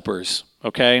Saturday suppers.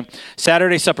 Okay?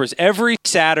 Saturday suppers. Every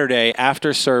Saturday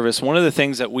after service, one of the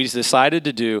things that we decided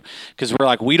to do, because we're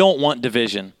like, we don't want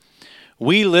division.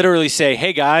 We literally say,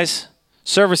 hey guys,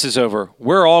 service is over.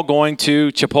 We're all going to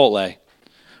Chipotle.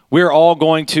 We're all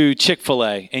going to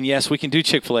Chick-fil-A. And yes, we can do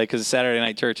Chick-fil-A because it's Saturday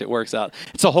night church. It works out.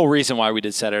 It's the whole reason why we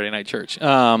did Saturday night church.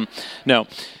 No.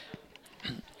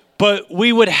 But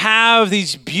we would have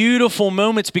these beautiful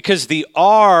moments because the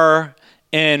R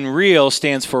in real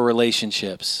stands for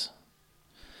relationships.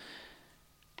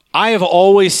 I have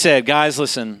always said, guys,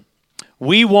 listen,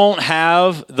 we won't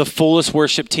have the fullest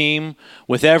worship team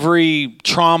with every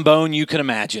trombone you can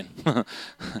imagine.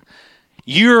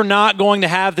 You're not going to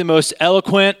have the most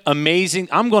eloquent, amazing,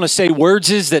 I'm going to say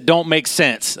words that don't make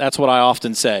sense. That's what I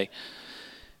often say.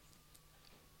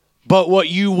 But what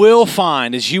you will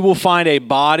find is you will find a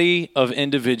body of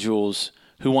individuals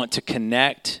who want to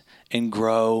connect and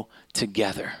grow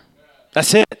together.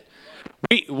 That's it.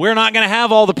 We're not going to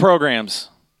have all the programs.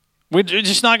 We're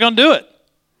just not going to do it.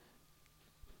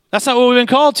 That's not what we've been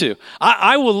called to.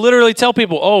 I will literally tell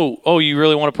people, oh, you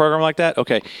really want a program like that?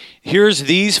 Okay, here's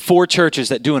these 4 churches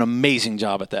that do an amazing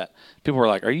job at that. People are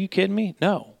like, are you kidding me?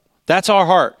 No. That's our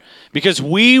heart, because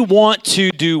we want to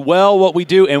do well what we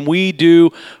do, and we do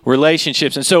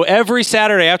relationships. And so every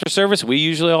Saturday after service, we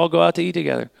usually all go out to eat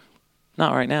together.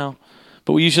 Not right now,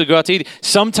 but we usually go out to eat.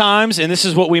 Sometimes, and this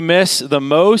is what we miss the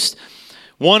most,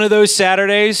 one of those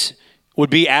Saturdays would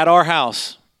be at our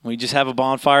house. We just have a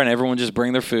bonfire and everyone just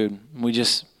bring their food. We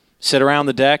just sit around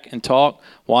the deck and talk,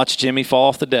 watch Jimmy fall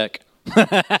off the deck.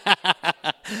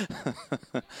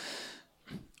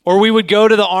 Or we would go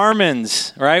to the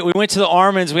Armans, right? We went to the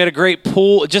Armans. We had a great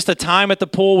pool, just a time at the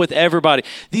pool with everybody.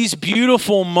 These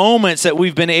beautiful moments that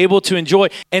we've been able to enjoy.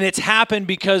 And it's happened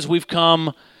because we've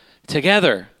come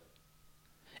together.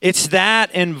 It's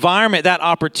that environment, that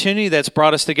opportunity that's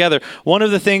brought us together. One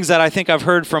of the things that I think I've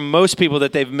heard from most people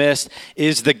that they've missed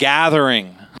is the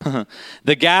gathering.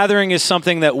 The gathering is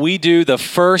something that we do the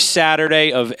first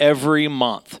Saturday of every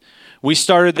month. We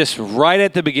started this right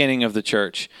at the beginning of the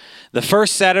church. The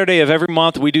first Saturday of every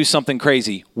month, we do something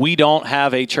crazy. We don't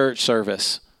have a church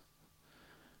service.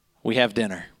 We have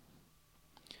dinner.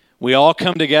 We all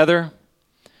come together.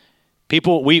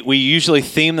 People, we usually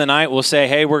theme the night. We'll say,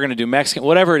 hey, we're going to do Mexican,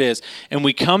 whatever it is. And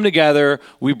we come together.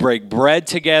 We break bread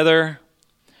together.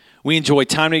 We enjoy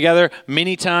time together.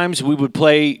 Many times we would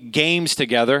play games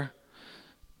together.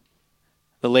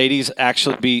 The ladies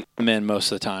actually beat the men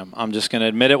most of the time. I'm just going to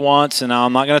admit it once, and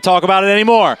I'm not going to talk about it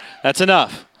anymore. That's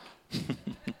enough.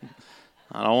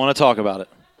 I don't want to talk about it.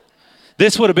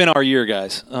 This would have been our year,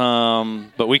 guys,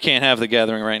 but we can't have the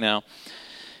gathering right now.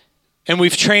 And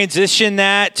we've transitioned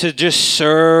that to just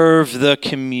serve the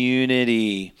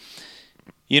community.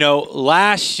 You know,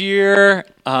 last year,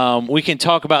 we can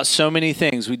talk about so many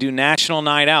things. We do National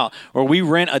Night Out, or we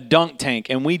rent a dunk tank,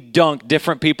 and we dunk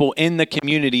different people in the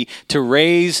community to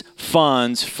raise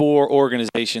funds for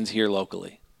organizations here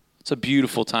locally. It's a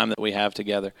beautiful time that we have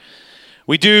together.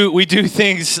 We do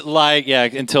things like,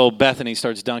 until Bethany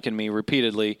starts dunking me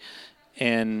repeatedly,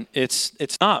 and it's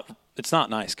not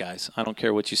nice, guys. I don't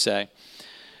care what you say.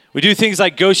 We do things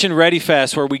like Goshen Ready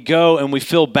Fest, where we go and we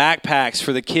fill backpacks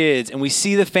for the kids, and we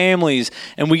see the families,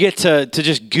 and we get to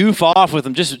just goof off with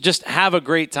them, just have a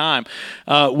great time.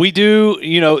 We do,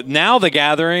 now the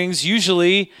gatherings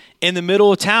usually in the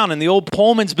middle of town in the old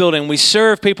Pullman's building. We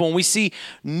serve people, and we see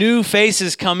new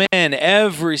faces come in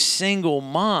every single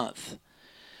month.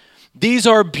 These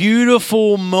are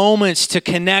beautiful moments to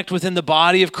connect within the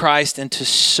body of Christ and to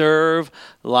serve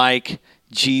like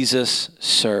Jesus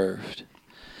served.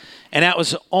 And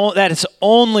that is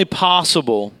only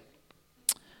possible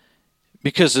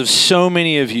because of so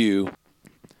many of you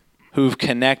who've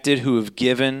connected, who have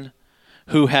given,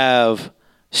 who have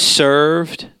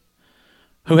served,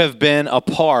 who have been a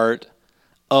part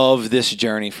of this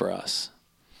journey for us.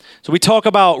 So we talk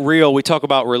about we talk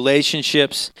about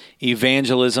relationships,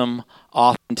 evangelism,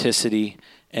 authenticity,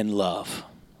 and love.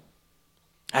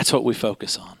 That's what we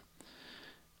focus on.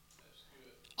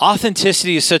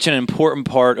 Authenticity is such an important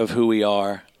part of who we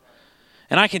are.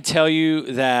 And I can tell you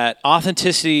that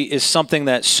authenticity is something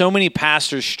that so many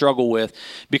pastors struggle with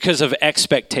because of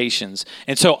expectations.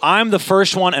 And so I'm the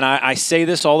first one, and I say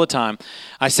this all the time.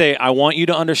 I say, I want you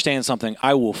to understand something.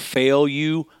 I will fail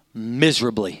you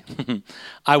miserably.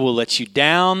 I will let you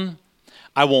down.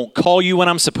 I won't call you when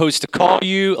I'm supposed to call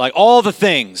you. Like all the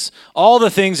things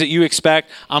that you expect,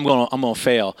 I'm going to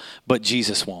fail. But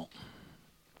Jesus won't.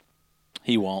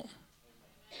 He won't.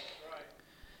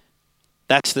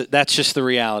 That's just the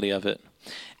reality of it.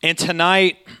 And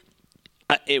tonight,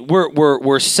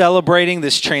 we're celebrating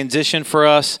this transition for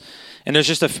us. And there's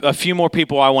just a few more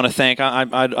people I want to thank.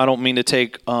 I don't mean to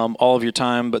take all of your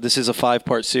time, but this is a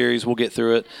 5-part series. We'll get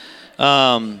through it.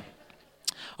 I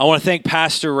want to thank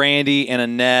Pastor Randy and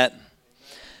Annette.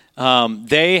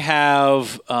 They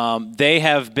have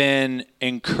been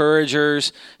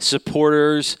encouragers,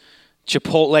 supporters,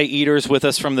 Chipotle eaters with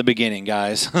us from the beginning,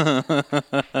 guys.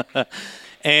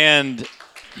 And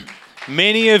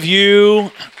many of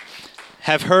you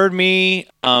have heard me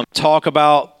talk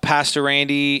about Pastor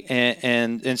Randy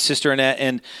and Sister Annette,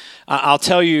 and I'll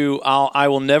tell you, I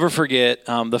will never forget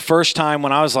the first time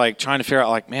when I was like trying to figure out,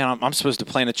 like, man, I'm supposed to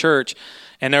plant a church,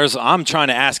 and I'm trying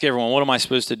to ask everyone, what am I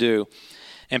supposed to do?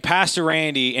 And Pastor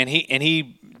Randy, and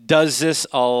he does this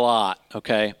a lot.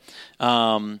 Okay,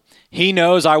 he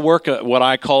knows I work what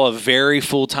I call a very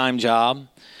full-time job.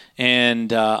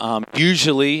 And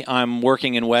usually I'm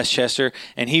working in Westchester,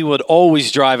 and he would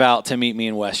always drive out to meet me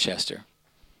in Westchester.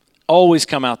 always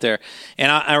come out there.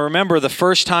 And I remember the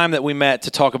first time that we met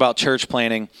to talk about church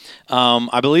planting,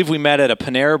 I believe we met at a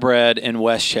Panera Bread in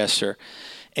Westchester.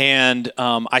 And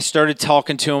I started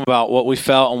talking to him about what we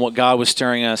felt and what God was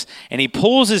stirring us. And he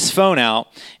pulls his phone out,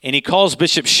 and he calls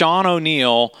Bishop Sean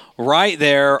O'Neill right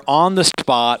there on the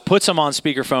spot, puts him on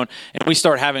speakerphone, and we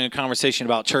start having a conversation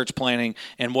about church planting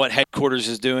and what headquarters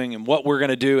is doing and what we're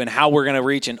going to do and how we're going to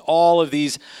reach and all of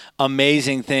these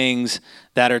amazing things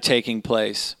that are taking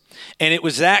place. And it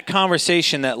was that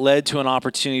conversation that led to an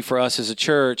opportunity for us as a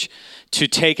church to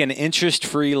take an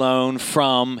interest-free loan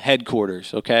from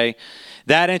headquarters, okay?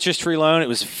 That interest-free loan, it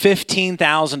was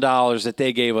 $15,000 that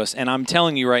they gave us. And I'm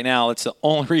telling you right now, it's the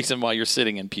only reason why you're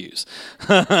sitting in pews.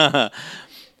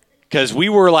 Because we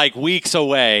were like weeks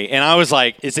away. And I was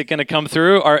like, is it going to come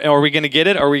through? Are we going to get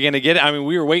it? Are we going to get it? I mean,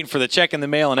 we were waiting for the check in the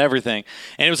mail and everything.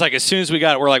 And it was like as soon as we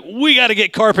got it, we're like, we got to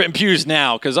get carpet and pews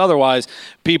now. Because otherwise,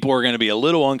 people are going to be a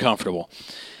little uncomfortable.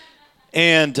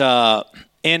 And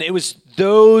it was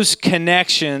those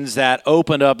connections that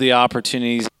opened up the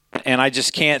opportunities. And I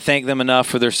just can't thank them enough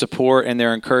for their support and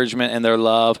their encouragement and their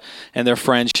love and their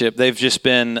friendship. They've just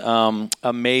been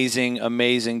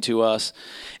amazing to us.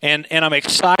 And I'm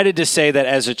excited to say that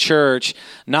as a church,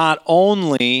 not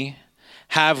only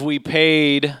have we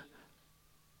raised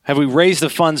the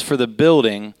funds for the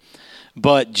building,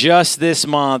 but just this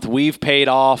month, we've paid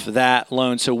off that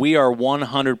loan. So we are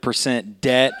 100%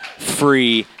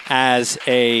 debt-free as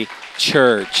a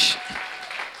church.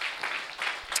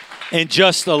 In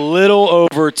just a little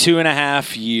over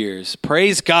 2.5 years.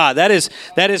 Praise God. That is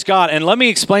God. And let me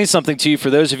explain something to you for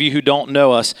those of you who don't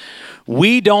know us.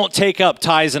 We don't take up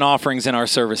tithes and offerings in our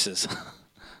services.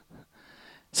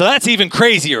 So that's even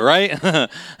crazier, right?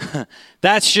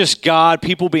 That's just God,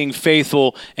 people being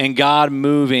faithful, and God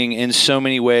moving in so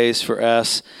many ways for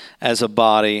us as a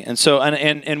body. And so,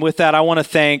 and with that, I want to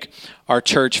thank our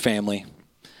church family.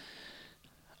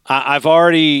 I've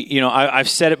already, I've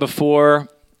said it before.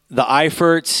 The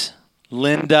Eiferts,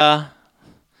 Linda,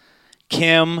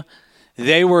 Kim,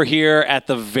 they were here at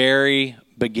the very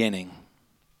beginning.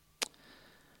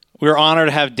 We're honored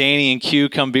to have Danny and Q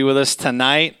come be with us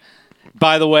tonight.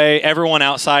 By the way, everyone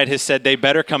outside has said they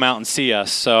better come out and see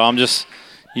us, so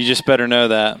you just better know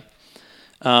that.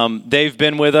 They've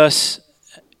been with us.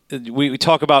 We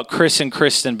talk about Chris and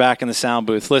Kristen back in the sound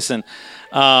booth. Listen,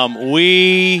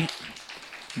 they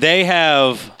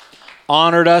have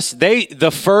honored us.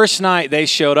 The first night they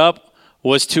showed up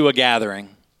was to a gathering.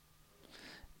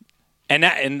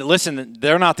 And listen,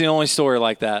 they're not the only story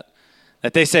like that.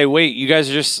 That they say, wait, you guys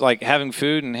are just like having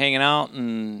food and hanging out,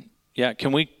 and yeah,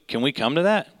 can we come to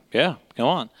that? Yeah, come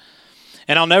on.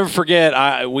 And I'll never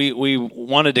forget, we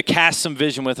wanted to cast some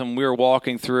vision with them. We were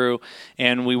walking through,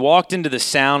 and we walked into the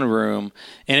sound room,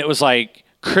 and it was like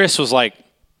Chris was like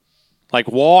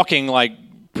walking like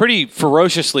pretty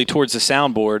ferociously towards the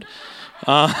soundboard.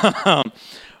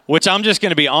 Which I'm just going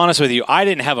to be honest with you, I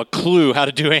didn't have a clue how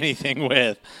to do anything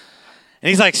with. And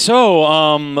he's like,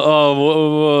 so,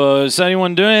 is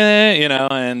anyone doing it?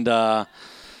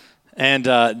 And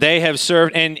they have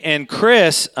served. And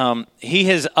Chris, he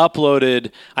has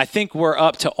uploaded, I think we're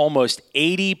up to almost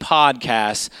 80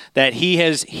 podcasts that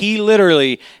he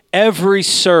literally, every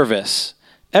service,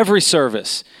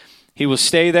 he will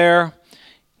stay there.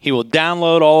 He will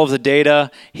download all of the data.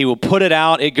 He will put it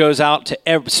out. It goes out to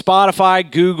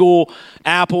Spotify, Google,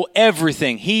 Apple,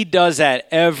 everything. He does that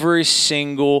every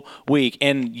single week.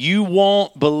 And you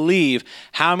won't believe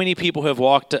how many people have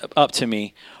walked up to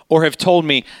me or have told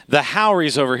me, the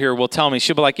Howeries over here will tell me,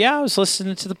 she'll be like, yeah, I was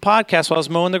listening to the podcast while I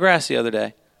was mowing the grass the other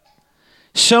day.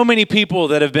 So many people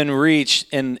that have been reached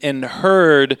and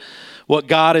heard what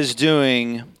God is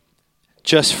doing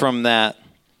just from that.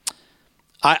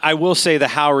 I will say the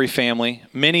Howery family.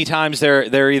 Many times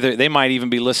they might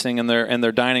even be listening in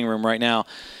their dining room right now.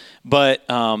 But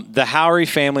the Howery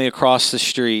family across the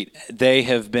street, they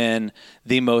have been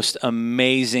the most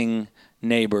amazing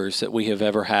neighbors that we have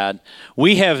ever had.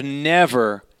 We have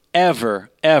never, ever,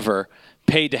 ever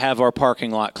paid to have our parking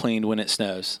lot cleaned when it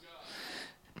snows.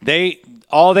 They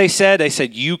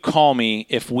said, you call me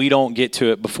if we don't get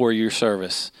to it before your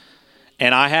service.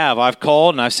 And I've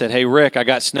called and I've said, hey, Rick, I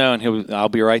got snow, and I'll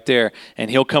be right there. And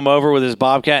he'll come over with his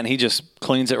Bobcat and he just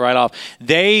cleans it right off.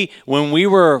 When we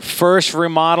were first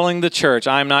remodeling the church,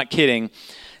 I'm not kidding,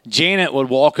 Janet would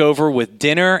walk over with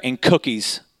dinner and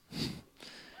cookies.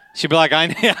 She'd be like,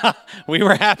 we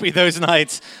were happy those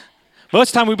nights. Most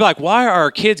of the time we'd be like, why are our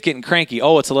kids getting cranky?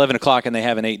 Oh, it's 11 o'clock and they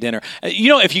haven't ate dinner.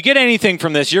 If you get anything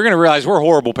from this, you're going to realize we're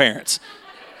horrible parents.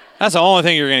 That's the only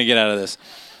thing you're going to get out of this.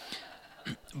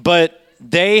 But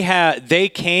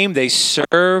they came, they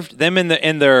served them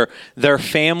and their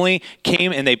family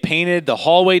came and they painted the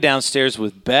hallway downstairs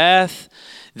with Beth.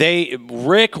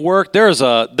 Rick worked. There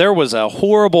was a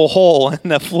horrible hole in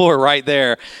the floor right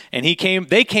there, and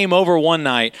they came over one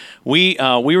night. We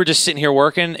were just sitting here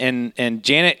working, and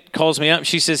Janet calls me up.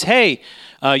 She says, "Hey,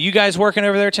 you guys working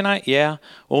over there tonight?" "Yeah."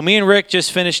 "Well, me and Rick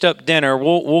just finished up dinner.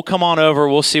 We'll come on over.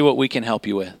 We'll see what we can help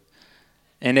you with."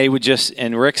 And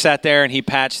and Rick sat there and he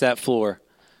patched that floor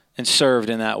and served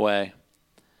in that way.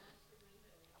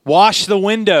 Washed the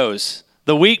windows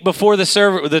the week before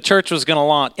the church was going to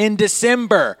launch in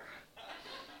December.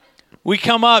 We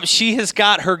come up, she has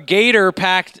got her Gator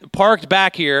parked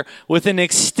back here with an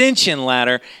extension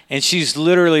ladder, and she's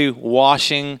literally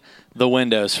washing the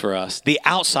windows for us. The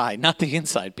outside, not the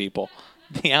inside, people.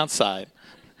 The outside.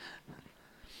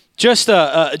 Just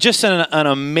an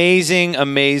amazing,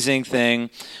 amazing thing.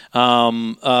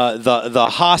 The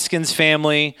Hoskins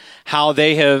family, how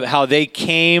they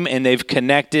came and they've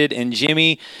connected, and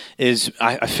Jimmy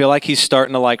I feel like he's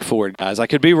starting to like Ford, guys. I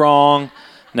could be wrong.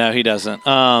 No, he doesn't.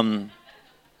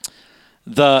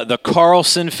 The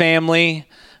Carlson family,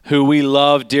 who we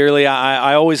love dearly.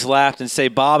 I always laughed and say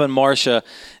Bob and Marcia,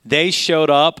 they showed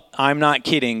up. I'm not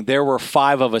kidding. There were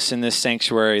 5 of us in this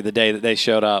sanctuary the day that they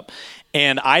showed up.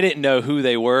 And I didn't know who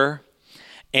they were.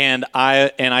 And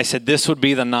I said, this would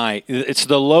be the night. It's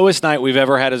the lowest night we've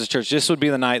ever had as a church. This would be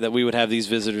the night that we would have these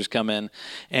visitors come in.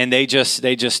 And they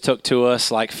just took to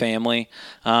us like family.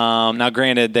 Now,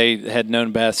 granted, they had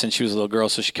known Beth since she was a little girl,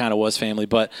 so she kind of was family.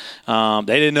 But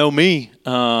they didn't know me.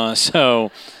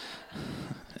 So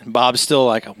Bob's still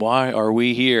like, why are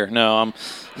we here? No,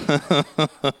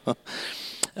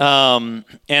 and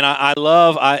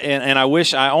I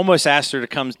wish I almost asked her to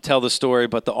come tell the story,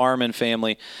 but the Armin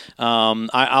family,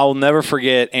 I'll never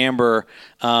forget Amber.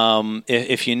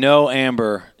 If you know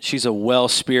Amber, she's a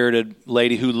well-spirited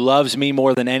lady who loves me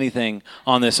more than anything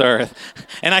on this earth.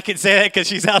 And I can say that because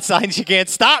she's outside and she can't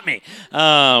stop me.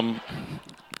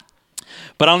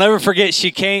 But I'll never forget, she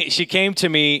came to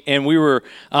me, and we were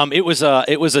it was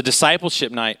a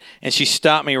discipleship night, and she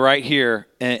stopped me right here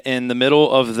in the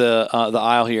middle of the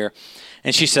aisle here,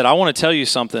 and she said, "I want to tell you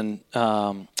something,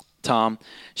 Tom."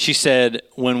 She said,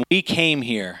 "When we came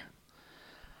here,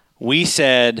 we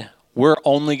said we're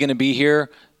only going to be here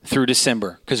through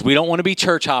December because we don't want to be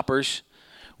church hoppers.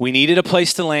 We needed a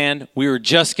place to land. We were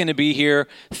just going to be here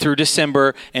through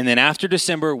December, and then after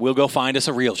December, we'll go find us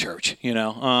a real church." You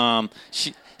know,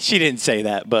 she didn't say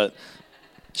that, but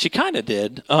she kind of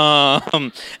did.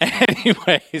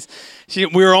 Anyways,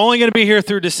 we were only going to be here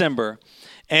through December,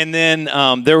 and then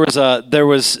there was a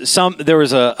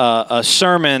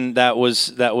sermon that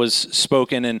was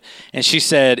spoken, and she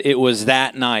said it was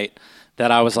that night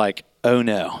that I was like, oh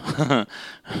no,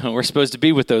 we're supposed to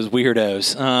be with those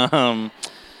weirdos.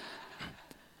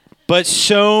 But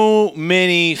so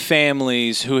many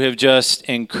families who have just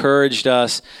encouraged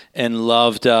us and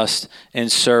loved us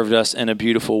and served us in a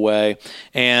beautiful way.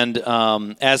 And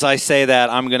as I say that,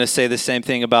 I'm going to say the same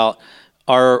thing about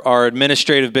our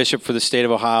administrative bishop for the state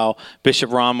of Ohio, Bishop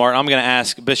Ron Martin. I'm going to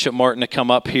ask Bishop Martin to come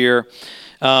up here.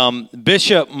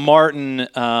 Bishop Martin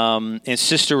and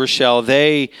Sister Rochelle,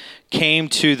 they came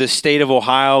to the state of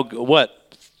Ohio,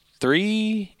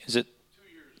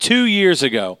 2 years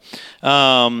ago.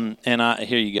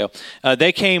 Here you go.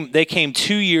 They came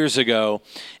 2 years ago,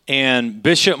 and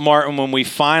Bishop Martin, when we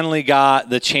finally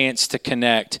got the chance to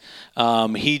connect,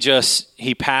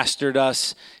 he pastored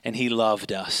us and he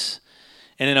loved us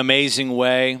in an amazing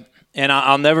way. And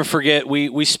I'll never forget,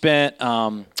 we spent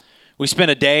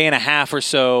a day and a half or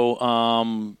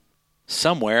so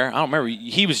somewhere. I don't remember.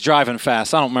 He was driving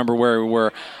fast. I don't remember where we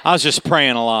were. I was just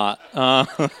praying a lot.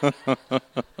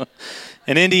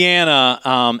 In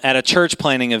Indiana, at a church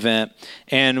planting event,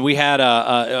 and we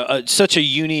had such a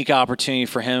unique opportunity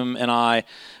for him and I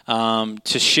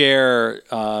to share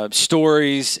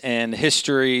stories and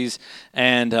histories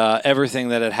and everything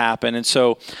that had happened. And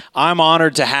so I'm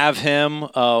honored to have him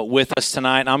with us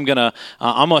tonight. I'm gonna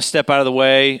step out of the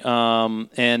way,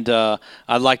 and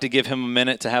I'd like to give him a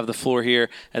minute to have the floor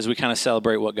here as we kind of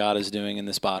celebrate what God is doing in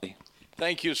this body.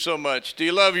 Thank you so much. Do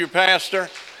you love your pastor?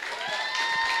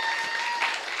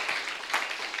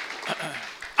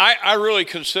 I really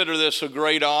consider this a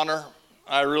great honor.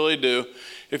 I really do.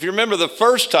 If you remember the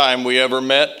first time we ever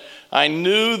met, I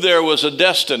knew there was a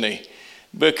destiny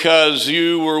because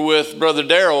you were with Brother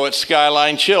Darrell at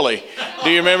Skyline Chili.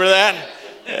 Do you remember that?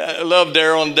 I love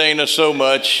Darrell and Dana so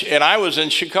much. And I was in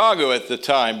Chicago at the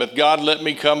time, but God let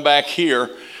me come back here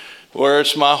where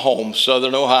it's my home,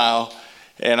 Southern Ohio.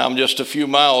 And I'm just a few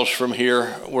miles from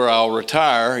here where I'll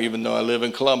retire, even though I live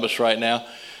in Columbus right now.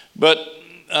 But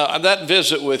that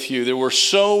visit with you, there were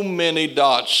so many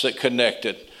dots that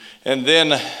connected. And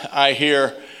then I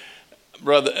hear,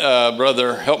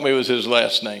 brother, help me with his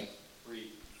last name.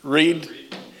 Reed?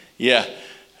 Yeah.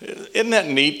 Isn't that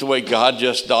neat the way God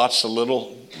just dots a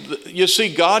little? You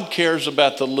see, God cares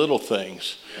about the little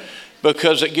things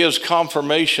because it gives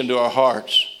confirmation to our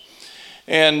hearts.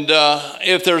 And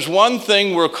if there's one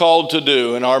thing we're called to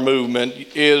do in our movement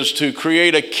is to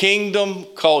create a kingdom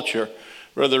culture.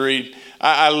 Brother Reed,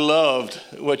 I loved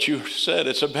what you said.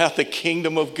 It's about the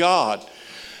kingdom of God.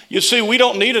 You see, we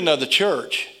don't need another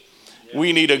church.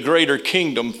 We need a greater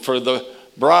kingdom for the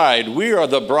bride. We are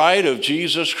the bride of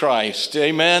Jesus Christ.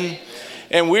 Amen.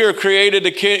 And we are created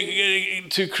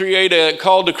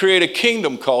called to create a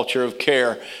kingdom culture of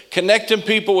care, connecting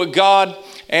people with God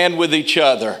and with each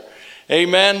other.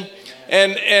 Amen.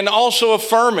 And also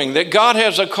affirming that God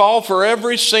has a call for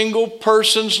every single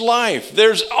person's life.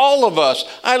 There's all of us.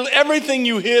 Everything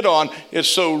you hit on is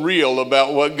so real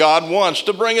about what God wants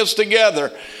to bring us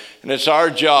together. And it's our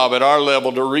job at our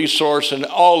level to resource, and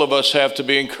all of us have to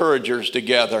be encouragers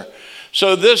together.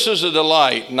 So this is a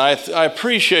delight, and I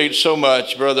appreciate so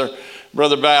much, Brother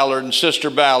Ballard and Sister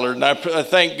Ballard, and I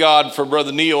thank God for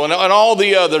Brother Neil and all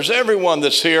the others, everyone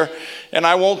that's here, and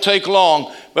I won't take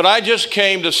long, but I just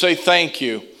came to say thank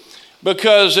you,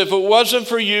 because if it wasn't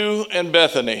for you and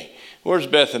Bethany, where's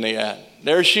Bethany at?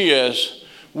 There she is.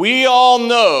 We all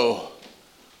know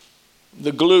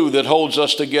the glue that holds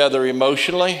us together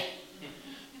emotionally,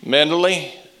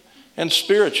 mentally, and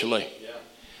spiritually.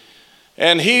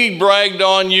 And he bragged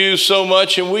on you so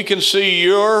much, and we can see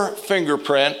your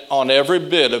fingerprint on every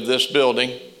bit of this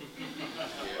building.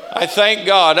 I thank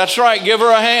God. That's right. Give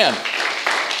her a hand.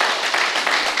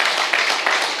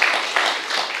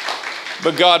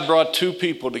 But God brought two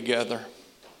people together,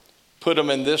 put them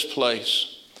in this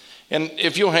place. And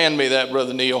if you'll hand me that,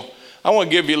 Brother Neil, I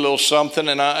want to give you a little something,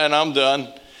 and I'm done.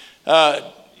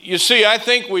 You see, I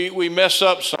think we mess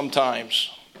up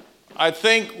sometimes. I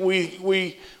think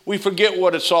we forget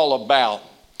what it's all about.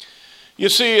 You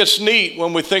see, it's neat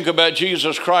when we think about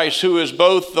Jesus Christ, who is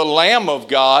both the Lamb of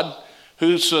God,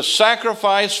 who's the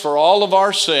sacrifice for all of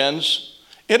our sins.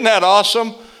 Isn't that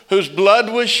awesome? Whose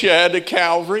blood was shed at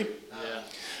Calvary. Yeah.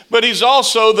 But he's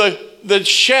also the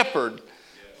shepherd.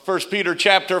 1 Peter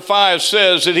chapter 5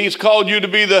 says that he's called you to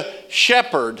be the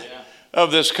shepherd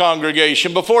of this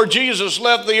congregation. Before Jesus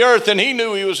left the earth and he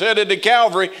knew he was headed to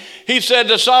Calvary, he said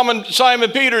to Simon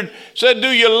Peter, said, "Do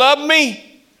you love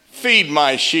me? Feed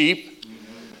my sheep."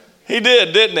 He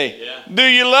did, didn't he? Yeah. "Do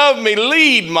you love me?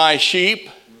 Lead my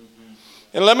sheep."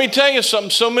 And let me tell you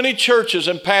something, so many churches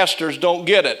and pastors don't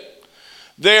get it.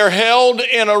 They're held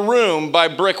in a room by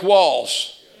brick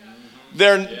walls.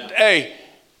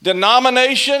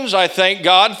 Denominations, I thank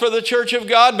God for the Church of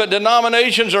God, but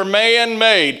denominations are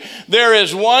man-made. There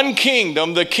is one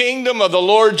kingdom, the kingdom of the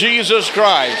Lord Jesus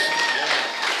Christ.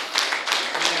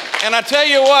 And I tell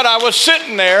you what, I was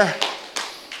sitting there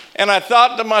and I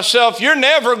thought to myself, you're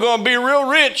never going to be real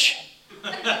rich.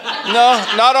 No,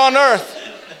 not on earth.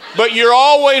 But you're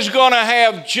always going to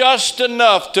have just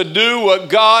enough to do what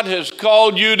God has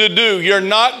called you to do. You're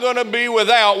not going to be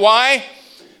without. Why?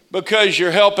 Because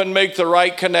you're helping make the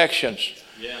right connections.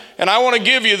 Yeah. And I want to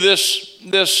give you this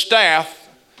staff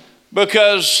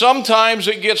because sometimes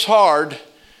it gets hard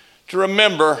to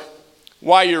remember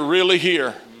why you're really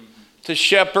here, to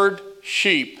shepherd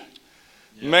sheep.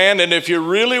 Yeah. Man, and if you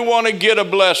really want to get a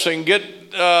blessing, get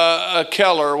a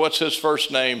Keller. What's his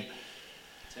first name?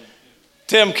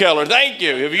 Tim Keller. Thank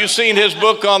you. Have you seen his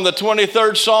book on the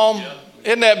 23rd Psalm? Yeah.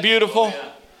 Isn't that beautiful?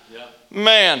 Oh, yeah. Yeah.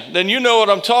 Man, then you know what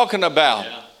I'm talking about.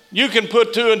 Yeah. You can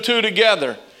put two and two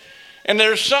together. And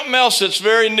there's something else that's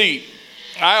very neat.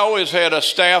 I always had a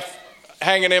staff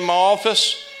hanging in my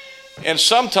office, and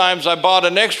sometimes I bought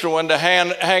an extra one to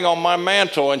hang on my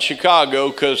mantle in Chicago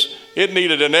because it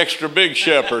needed an extra big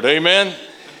shepherd. Amen?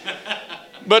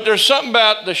 But there's something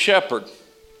about the shepherd.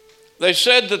 They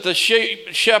said that the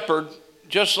shepherd,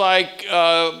 just like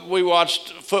we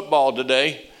watched football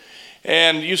today,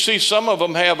 and you see some of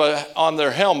them have on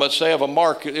their helmets, they have a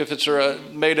mark. If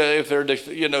they're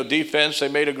defense, they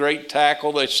made a great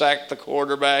tackle, they sacked the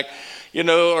quarterback,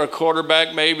 or a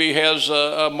quarterback maybe has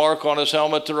a mark on his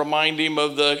helmet to remind him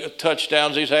of the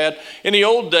touchdowns he's had. In the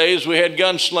old days, we had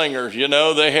gunslingers,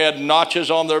 they had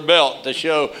notches on their belt to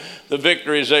show the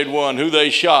victories they'd won, who they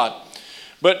shot.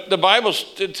 But the Bible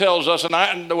tells us, and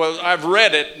I've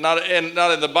read it, not in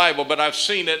the Bible, but I've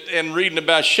seen it in reading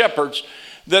about shepherds,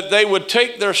 that they would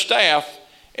take their staff,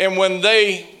 and when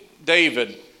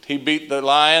David, he beat the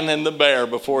lion and the bear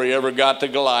before he ever got to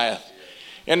Goliath.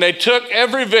 And they took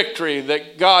every victory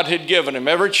that God had given him,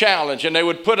 every challenge, and they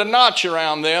would put a notch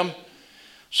around them.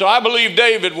 So I believe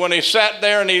David, when he sat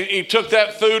there and he took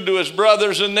that food to his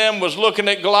brothers and them, was looking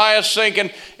at Goliath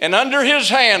thinking, and under his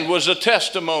hand was a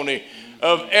testimony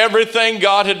of everything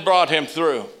God had brought him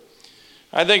through.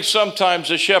 I think sometimes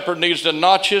the shepherd needs to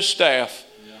notch his staff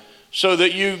so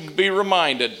that you can be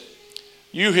reminded,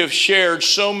 you have shared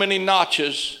so many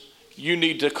notches you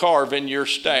need to carve in your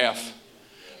staff,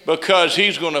 because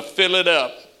he's going to fill it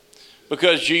up,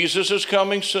 because Jesus is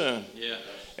coming soon.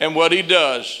 And what he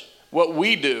does, what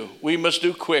we do, we must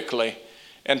do quickly.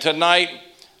 And tonight,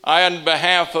 on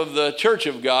behalf of the Church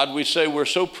of God, we say we're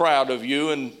so proud of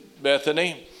you and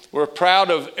Bethany. We're proud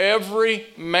of every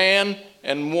man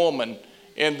and woman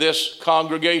in this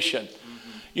congregation.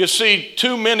 You see,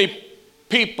 too many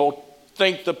people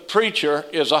think the preacher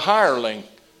is a hireling.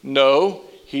 No,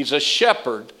 he's a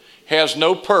shepherd, has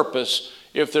no purpose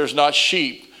if there's not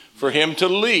sheep for him to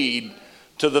lead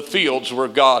to the fields where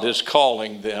God is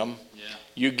calling them.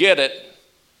 You get it.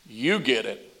 You get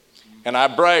it. And I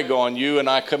brag on you and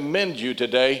I commend you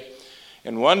today.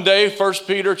 And one day, 1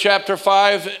 Peter chapter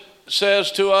 5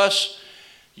 says to us,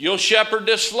 you'll shepherd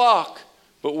this flock.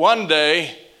 But one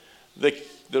day,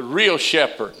 the real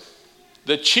shepherd,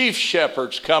 the chief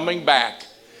shepherd's coming back.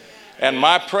 And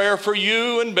my prayer for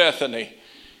you and Bethany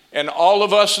and all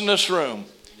of us in this room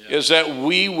is that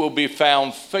we will be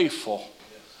found faithful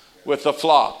with the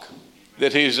flock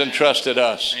that he's entrusted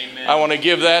us. Amen. I want to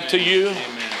give that to you.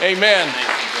 Amen. Amen.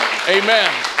 Amen.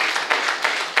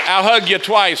 I'll hug you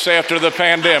twice after the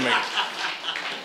pandemic.